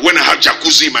 Bath, when I have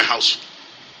jacuzzi in my house.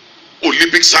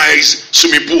 Olympic size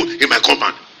swimming pool in my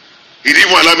compound. He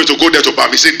didn't even allow me to go there to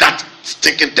bath. He said, that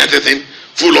stinking dirty thing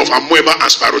full of amoeba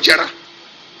and spirochera.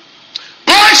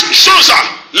 Boys,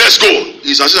 Shosa, let's go.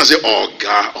 He's as soon as I say, oh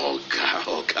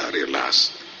God,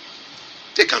 relax.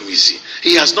 Take him easy.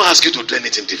 He has not asked you to do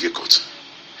anything difficult.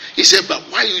 He said, but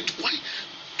why?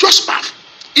 Just bath.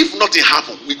 If nothing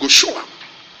happens, we go show him.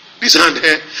 This hand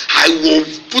here, I will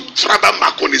put tribal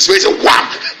mark on his face. Wham!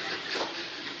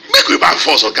 Make we back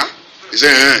first, okay? He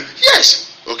said,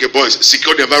 yes. Okay, boys,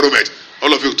 secure the environment.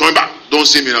 All of you, turn back. Don't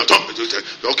see me now.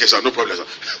 Okay, sir, no problem, sir.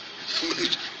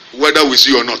 Whether we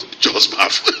see or not, just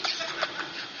bath.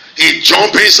 He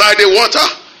jump inside the water,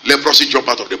 leprosy jump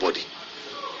out of the body.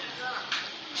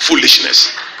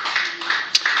 Foolishness.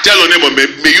 Tell your neighbor,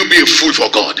 may you be a fool for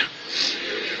God.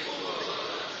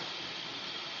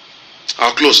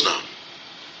 I'll close now.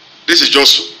 This is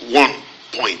just one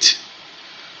point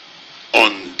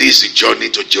on this journey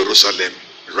to Jerusalem,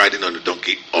 riding on the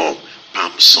donkey on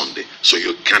Palm Sunday. So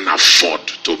you can afford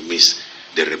to miss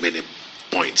the remaining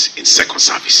points in second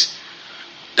service.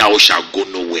 Thou shalt go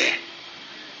nowhere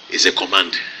is a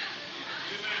command.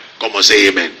 Come on, say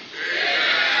amen.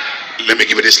 Let me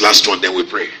give you this last one, then we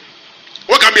pray.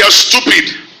 What can be as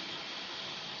stupid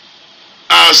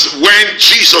as when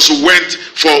Jesus went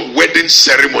for wedding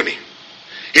ceremony?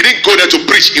 He didn't go there to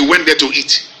preach, he went there to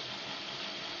eat.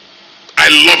 I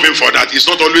love him for that. It's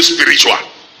not always spiritual,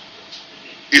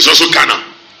 it's also carnal.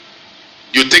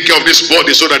 You take care of this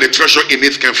body so that the treasure in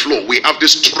it can flow. We have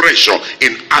this treasure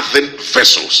in earthen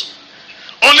vessels.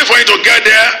 Only for you to get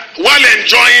there while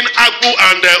enjoying akpu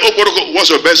and oporoko. What's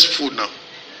your best food now?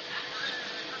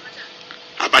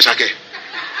 Abashake.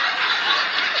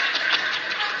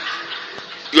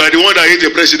 You are the one that ate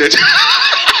the president.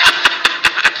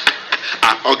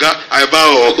 Oga, I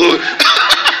bow.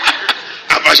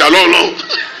 Abasha long long.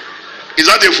 Is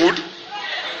that a food?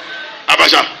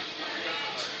 Abasha.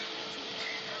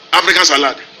 African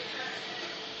salad.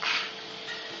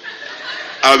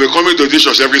 I'll be coming to this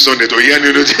church every Sunday to hear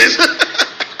new things.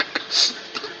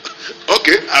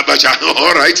 Okay, Abasha.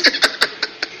 All right.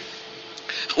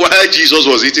 While Jesus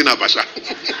was eating Abasha.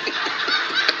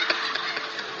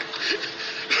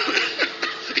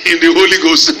 In the Holy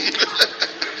Ghost.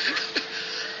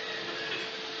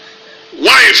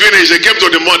 Why he finished, they came to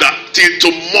the mother. Till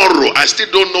tomorrow, I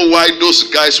still don't know why those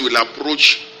guys will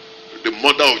approach the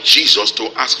mother of Jesus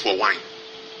to ask for wine.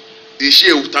 Is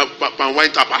she a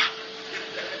wine tapper?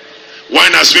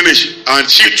 Wine has finished. And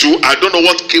she too, I don't know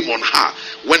what came on her.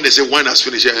 When they say wine has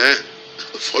finished,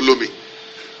 follow me.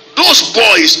 Those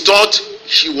boys thought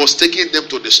she was taking them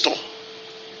to the store.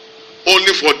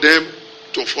 Only for them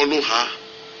to follow her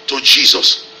to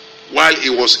Jesus while he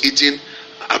was eating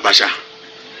Abasha.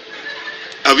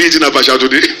 Have you eaten Abasha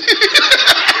today?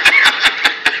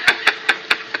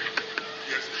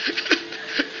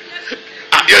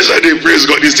 Yes, I did. Praise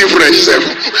God. It's still fresh.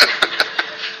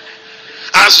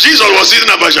 As Jesus was eating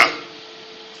Abasha,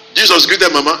 Jesus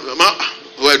greeted Mama. Mama,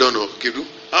 I don't know. Kidu?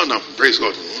 Oh no, praise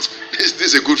God. This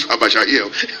is a good Abasha here.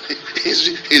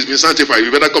 He's been sanctified.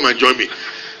 You better come and join me.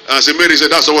 So Mary said,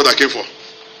 that's not what I came for.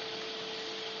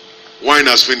 Wine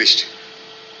has finished.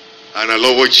 And I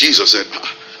love what Jesus said.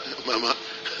 Mama,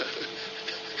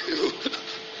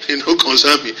 you know,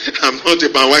 concern me. I'm not a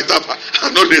wine tapper.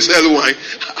 I'm not a sell wine.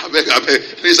 I beg.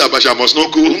 This Abasha must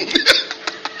not cool.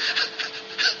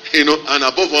 You know, and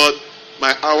above all,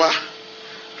 my hour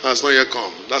has not yet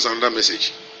come. That's another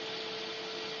message.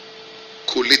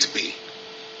 could it be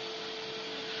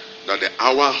that the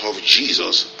hour of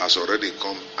Jesus has already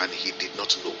come and he did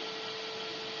not know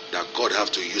that God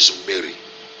have to use Mary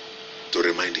to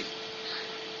remind him?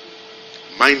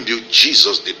 Mind you,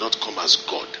 Jesus did not come as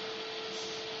God.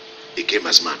 He came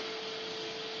as man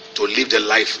to live the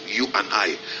life you and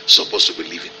I supposed to be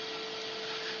living.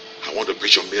 I want to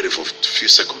preach on Mary for a few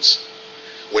seconds.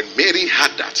 When Mary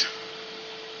had that,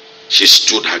 she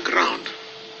stood her ground.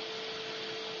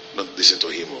 Not listen to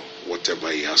him or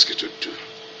whatever he asks you to do.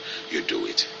 You do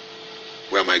it.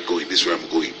 Where am I going? This is where I'm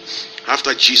going.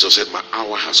 After Jesus said, my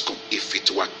hour has come. If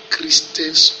it were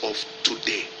Christians of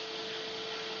today,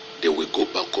 they will go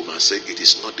back home and say, it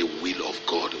is not the will of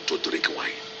God to drink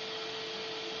wine.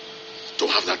 To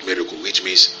have that miracle, which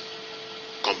means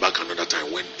come back another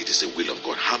time when it is the will of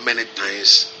God. How many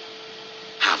times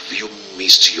have you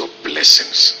missed your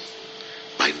blessings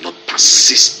by not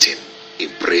persisting in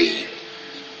praying?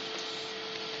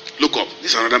 Look up.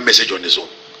 This is another message on its own.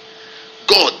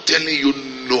 God telling you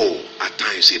no at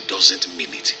times, he doesn't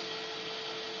mean it.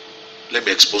 Let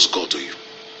me expose God to you.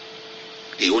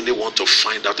 He only wants to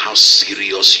find out how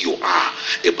serious you are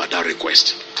about that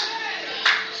request.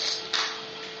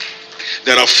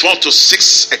 There are 4 to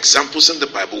 6 examples in the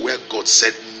Bible where God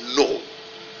said no.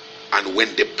 And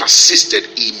when they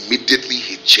persisted, immediately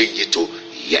he changed it to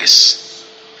yes.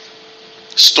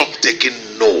 Stop taking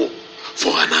no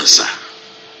for an answer.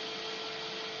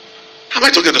 Am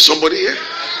I talking to somebody here?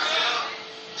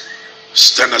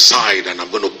 Stand aside and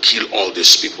I'm going to kill all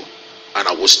these people. And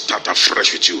I will start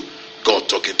afresh with you. God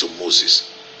talking to Moses.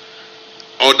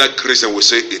 Other Christians will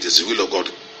say it is the will of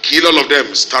God. Kill all of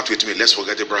them. Start with me. Let's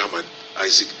forget Abraham and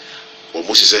Isaac. But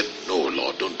Moses said, no,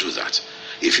 Lord, don't do that.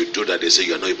 If you do that, they say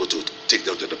you are not able to take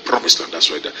them to the promised land. That's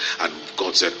right. And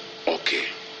God said, okay,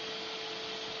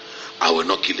 I will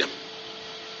not kill them.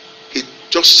 He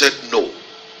just said no.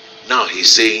 Now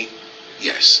he's saying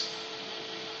yes.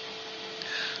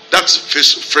 That's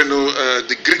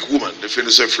the Greek woman, the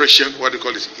Phoenician, what do you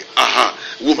call it?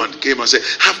 Woman came and said,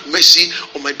 have mercy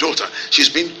on my daughter. She's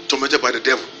been tormented by the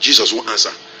devil. Jesus won't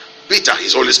answer. Peter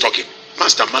is always talking.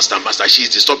 Master, master, master, she's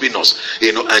disturbing us.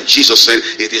 And Jesus said,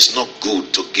 it is not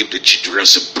good to give the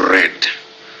children's bread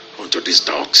unto these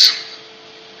dogs.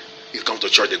 You come to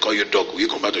church, they call you dog. Will you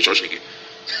come back to church again?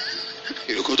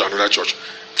 You go to another church.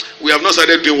 We have not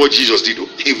started doing what Jesus did.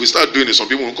 If we start doing it, some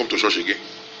people won't come to church again.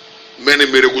 Many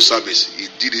miracle service, he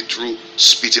did it through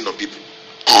spitting on people.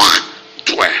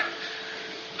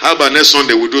 How about next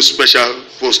Sunday we do special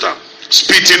poster,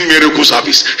 spitting miracle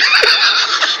service?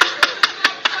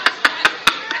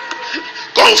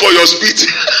 Come for your spit.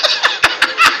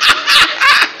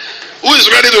 Who is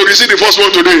ready to receive the first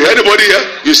one today? Anybody here?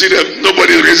 You see them?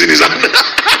 Nobody is raising his hand.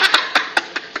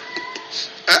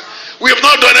 We have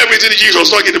not done everything Jesus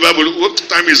talking in the Bible. What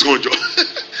time is going, Joe?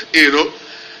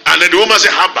 And then the woman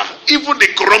said, Haba, even the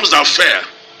crumbs that fell,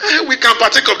 we can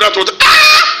partake of that water.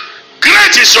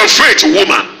 Great is your faith,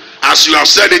 woman. As you have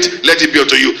said it, let it be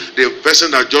unto you. The person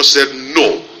that just said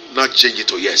no, now change it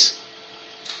to yes.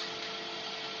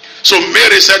 So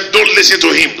Mary said, don't listen to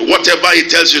him. Whatever he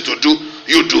tells you to do,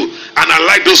 you do. And I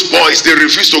like those boys, they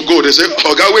refuse to go. They say,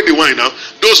 oh God, wait the wine now.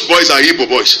 Those boys are Igbo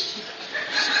boys.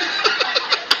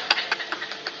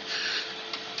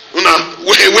 Now,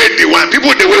 wait the wine.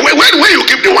 People, they wait. Where you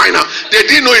keep the wine now? They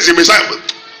didn't know it's the Messiah.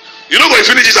 You know, when you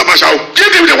finish this abasha, give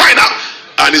him the wine now.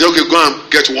 And he said, okay, go and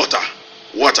get water.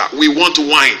 Water. We want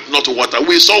wine, not water.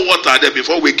 We saw water there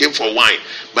before we came for wine.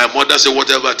 My mother said,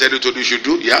 whatever I tell you to do, you should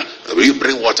do. Yeah, you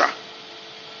bring water.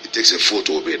 It takes a fool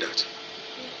to obey that.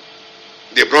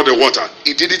 They brought the water.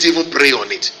 He didn't even pray on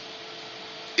it.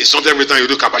 It's not every time you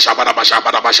do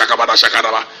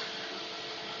kabashabadabashabadabashakabadashakadaba.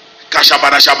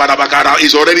 Kashabadashabadabakara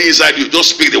is already inside you. Just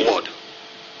speak the word.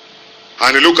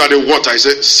 And he look at the water. He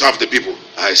said, serve the people.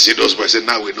 I see those boys. I said,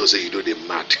 now we know, say you do the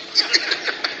mad.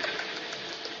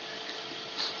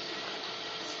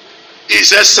 He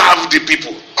said, serve the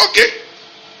people. Okay.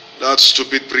 That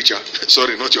stupid preacher.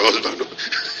 Sorry, not your husband.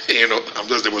 I'm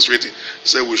just demonstrating. He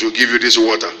said, we should give you this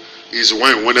water. His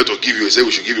wine wanted to give you. He said,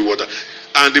 we should give you water.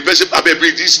 And the person, I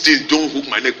bring this thing, don't hook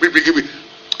my neck. Bring, give me.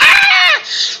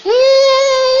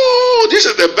 Ooh, this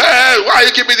is the best. Why are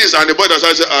you keeping this? And the boy that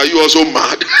said, are you also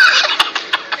mad?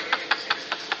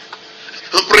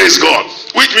 Praise God.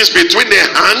 Which means between the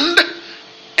hand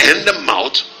and the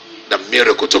mouth, the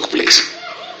miracle took place.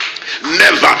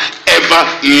 Never ever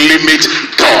limit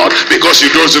God, because you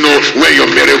don't know where your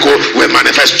miracle will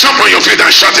manifest. Jump on your feet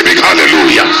and shout a big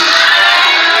hallelujah.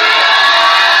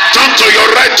 Turn to your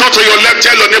right, turn to your left.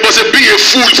 Tell your neighbor, say, be a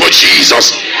fool for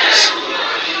Jesus.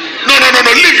 No, No.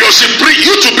 Leave your seat.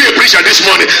 You to be a preacher this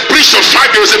morning. Preach to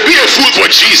 5 years. Be a fool for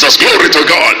Jesus. Glory to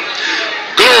God.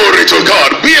 Glory to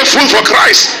God. Be a fool for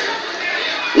Christ.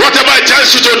 Whatever it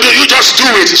tells you to do, you just do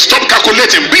it. Stop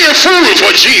calculating. Be a fool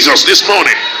for Jesus this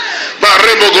morning.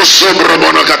 Hallelujah.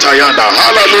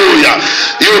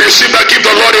 You receive that. Give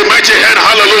the Lord a mighty hand.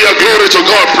 Hallelujah. Glory to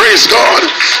God. Praise God.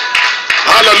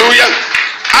 Hallelujah.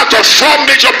 Out of 4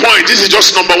 major points, this is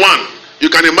just number 1. You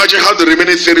can imagine how the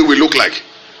remaining 3 will look like.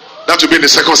 That will be in the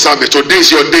second Sunday. Today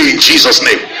is your day in Jesus'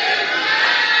 name.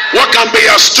 What can be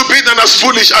as stupid and as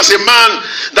foolish as a man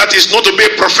that is not to be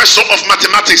a professor of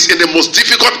mathematics in the most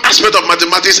difficult aspect of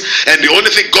mathematics, and the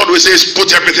only thing God will say is put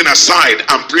everything aside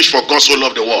and preach for God so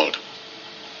loved the world?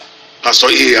 Pastor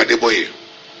A. Adeboye.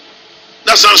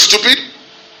 That sounds stupid.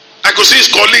 I could see his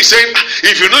colleague saying,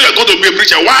 if you know you're going to be a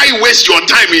preacher, why waste your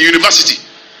time in university?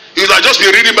 You should just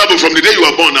be reading Bible from the day you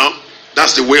were born now.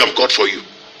 That's the way of God for you.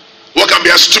 What can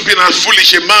be as stupid and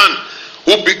foolish a man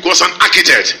who was an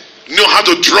architect, knew how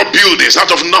to draw buildings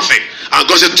out of nothing, and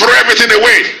God said, throw everything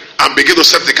away and begin to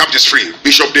set the captives free?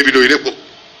 Bishop David Oyedepo.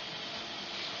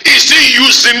 He's still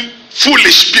using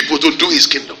foolish people to do his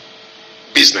kingdom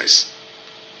business.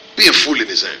 Be a fool in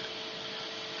his hand.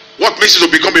 What makes you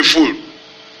to become a fool?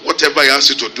 Whatever he asks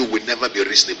you to do will never be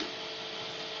reasonable.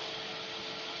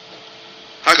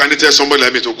 How can you tell somebody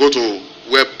like me to go to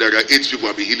where there are AIDS people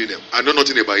and be healing them? I know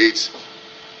nothing about AIDS.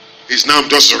 It's now I'm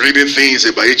just reading things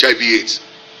about HIV/AIDS.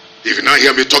 If you now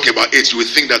hear me talk about AIDS, you will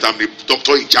think that I'm the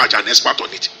doctor in charge and expert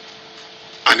on it.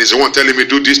 And he's the one telling me,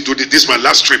 do this, do this. This is my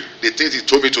last trip. The things he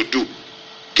told me to do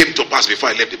came to pass before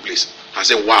I left the place. I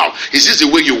said, wow. Is this the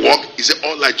way you walk? He said,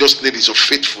 all I just need is your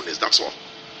faithfulness. That's all.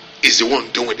 He's the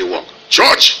one doing the work.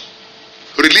 Church,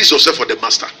 release yourself for the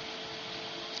master.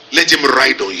 Let him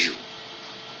ride on you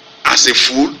as a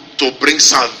fool to bring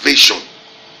salvation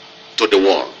to the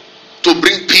world, to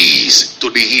bring peace to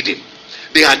the hidden.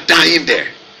 They are dying there.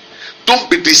 Don't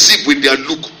be deceived with their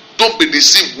look. Don't be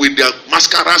deceived with their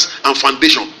mascaras and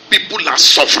foundation. People are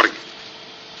suffering.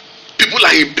 People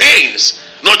are in pains.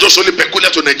 Not just only peculiar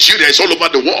to Nigeria, it's all over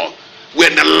the world. We're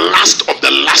in the last of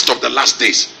the last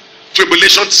days.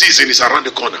 Tribulation season is around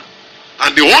the corner.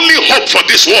 And the only hope for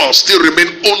this world still remain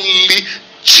only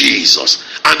Jesus.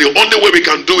 And the only way we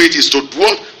can do it is to do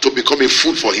what? To become a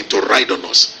fool for him, to ride on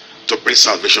us, to bring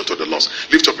salvation to the lost.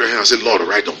 Lift up your hand and say, Lord,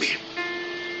 ride on me.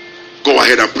 Go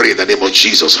ahead and pray in the name of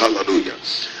Jesus. Hallelujah.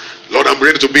 Lord, I'm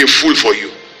ready to be a fool for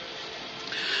you.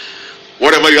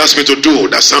 Whatever you ask me to do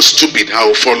that sounds stupid, I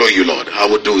will follow you, Lord. I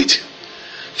will do it.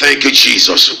 Thank you,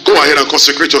 Jesus. Go ahead and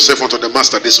consecrate yourself unto the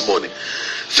Master this morning.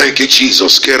 Thank you,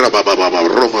 Jesus. It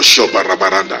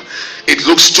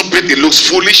looks stupid, it looks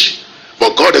foolish,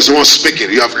 but God is the one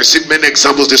speaking. You have received many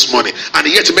examples this morning, and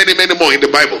yet many more in the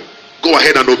Bible. Go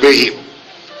ahead and obey him.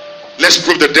 Let's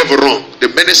prove the devil wrong. The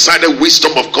many-sided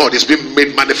wisdom of God is being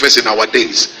made manifest in our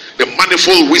days. The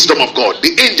manifold wisdom of God.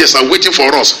 The angels are waiting for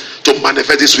us to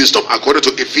manifest this wisdom according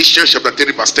to Ephesians chapter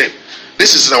 3 verse 10.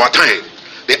 This is our time.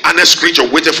 The honest creature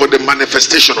waited for the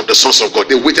manifestation of the sons of God.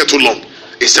 They waited too long.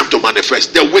 It's time to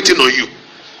manifest. They're waiting on you.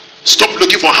 Stop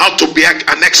looking for how to be an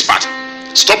expert.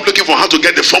 Stop looking for how to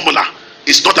get the formula.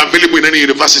 It's not available in any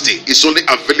university. It's only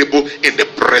available in the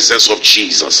presence of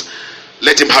Jesus.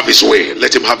 Let him have his way.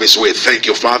 Let him have his way. Thank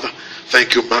you, Father.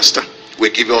 Thank you, Master. We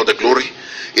give you all the glory.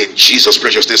 In Jesus'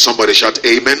 precious name, somebody shout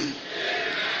amen. Amen.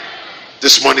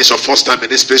 This morning is your first time in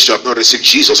this place. You have not received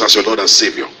Jesus as your Lord and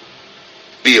Savior.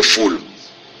 Be a fool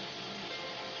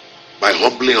by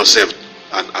humbling yourself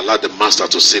and allow the Master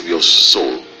to save your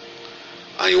soul.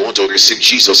 And you want to receive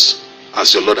Jesus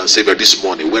as your Lord and Savior this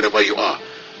morning, wherever you are.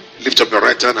 Lift up your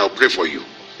right hand. I'll pray for you.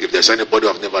 If there's anybody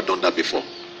who have never done that before.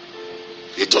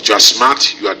 You thought you are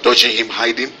smart, you are dodging him,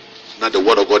 hiding. Now the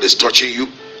word of God is touching you,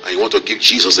 and you want to give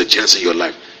Jesus a chance in your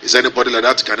life. Is anybody like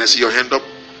that? Can I see your hand up?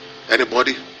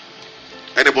 Anybody?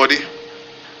 Anybody?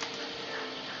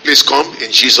 Please come in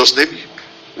Jesus' name.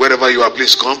 Wherever you are,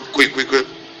 please come. Quick.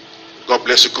 God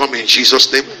bless you. Come in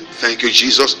Jesus' name. Thank you,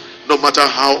 Jesus. No matter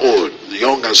how old,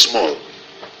 young and small,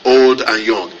 old and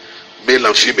young, male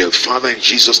and female, Father, in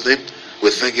Jesus' name,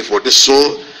 we thank you for this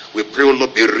soul. We pray, O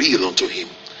Lord, be real unto him.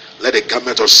 Let the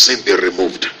garment of sin be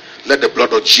removed. Let the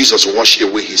blood of Jesus wash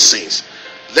away his sins.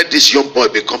 Let this young boy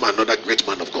become another great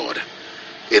man of God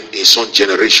in his own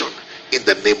generation. In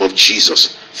the name of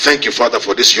Jesus. Thank you, Father,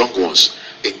 for these young ones.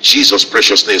 In Jesus'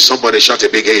 precious name. Somebody shout a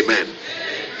big amen.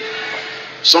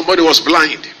 Somebody was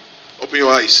blind. Open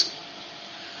your eyes.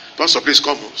 Pastor, please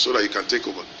come so that you can take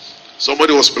over.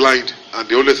 Somebody was blind, and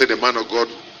the only thing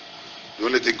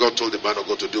God told the man of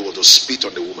God to do was to spit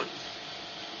on the woman.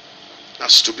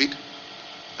 That's stupid.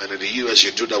 And in the US,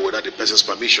 you do that without the person's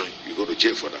permission, you go to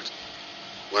jail for that.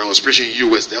 When I was preaching in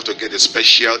US, they have to get a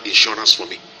special insurance for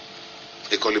me.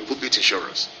 They call it pulpit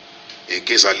insurance. In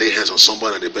case I lay hands on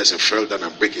someone and the person fell down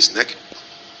and break his neck,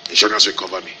 insurance will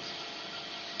cover me.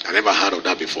 I never heard of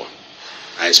that before.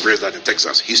 I experienced that in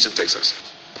Texas, Houston, Texas.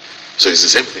 So it's the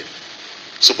same thing.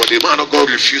 So, but the man of God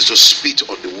refused to spit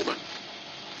on the woman,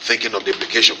 thinking of the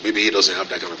implication. Maybe he doesn't have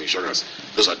that kind of insurance.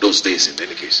 Those are those days in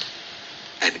any case.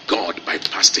 And God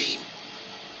bypassed him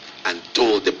and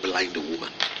told the blind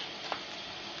woman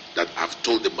that I've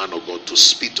told the man of God to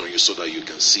spit on you so that you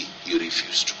can see. You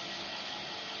refused.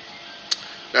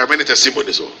 There are many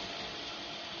testimonies of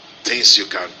things you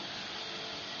can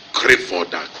crave for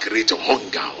that create a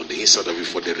hunger on the inside of you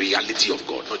for the reality of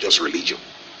God, not just religion.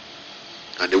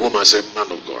 And the woman said,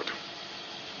 man of God,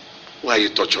 why are you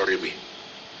torturing me?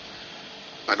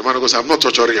 And the man of God said, I'm not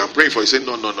torturing you, I'm praying for you. He said,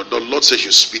 no, the Lord says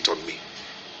you spit on me.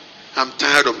 I'm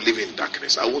tired of living in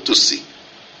darkness. I want to see.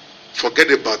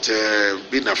 Forget about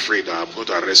being afraid that I'm going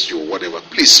to arrest you or whatever.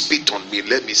 Please spit on me,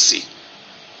 let me see.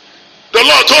 The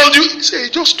Lord told you. He said, he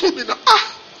just told me now.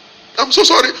 I'm so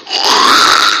sorry.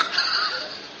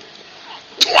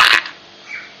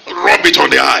 Rub it on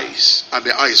the eyes, and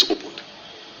the eyes opened.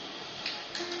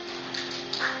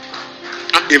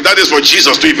 If that is for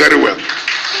Jesus, do it very well.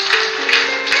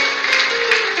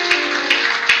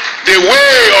 The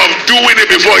way of doing it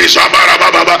before is fire,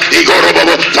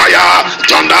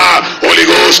 thunder, Holy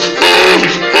Ghost,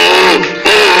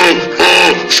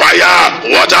 fire,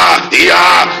 water,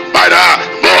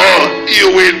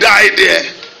 you will die there.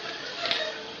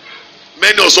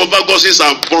 Many esophaguses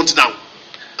are burnt down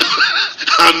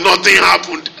and nothing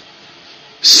happened.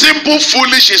 Simple,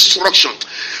 foolish instruction.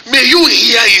 May you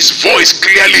hear his voice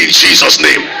clearly in Jesus'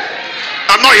 name.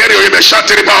 I'm not hearing you, amen. Shout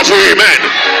very powerful, amen.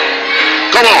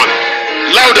 Come on,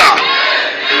 louder.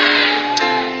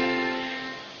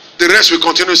 The rest will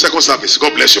continue in second service.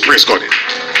 God bless you. Praise God.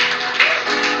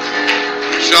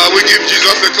 Shall we give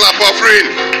Jesus a clap offering?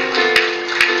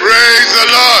 Praise the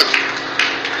Lord.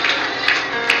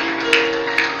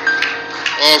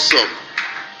 Awesome.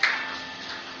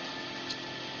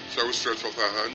 Shall we stretch forth our hands?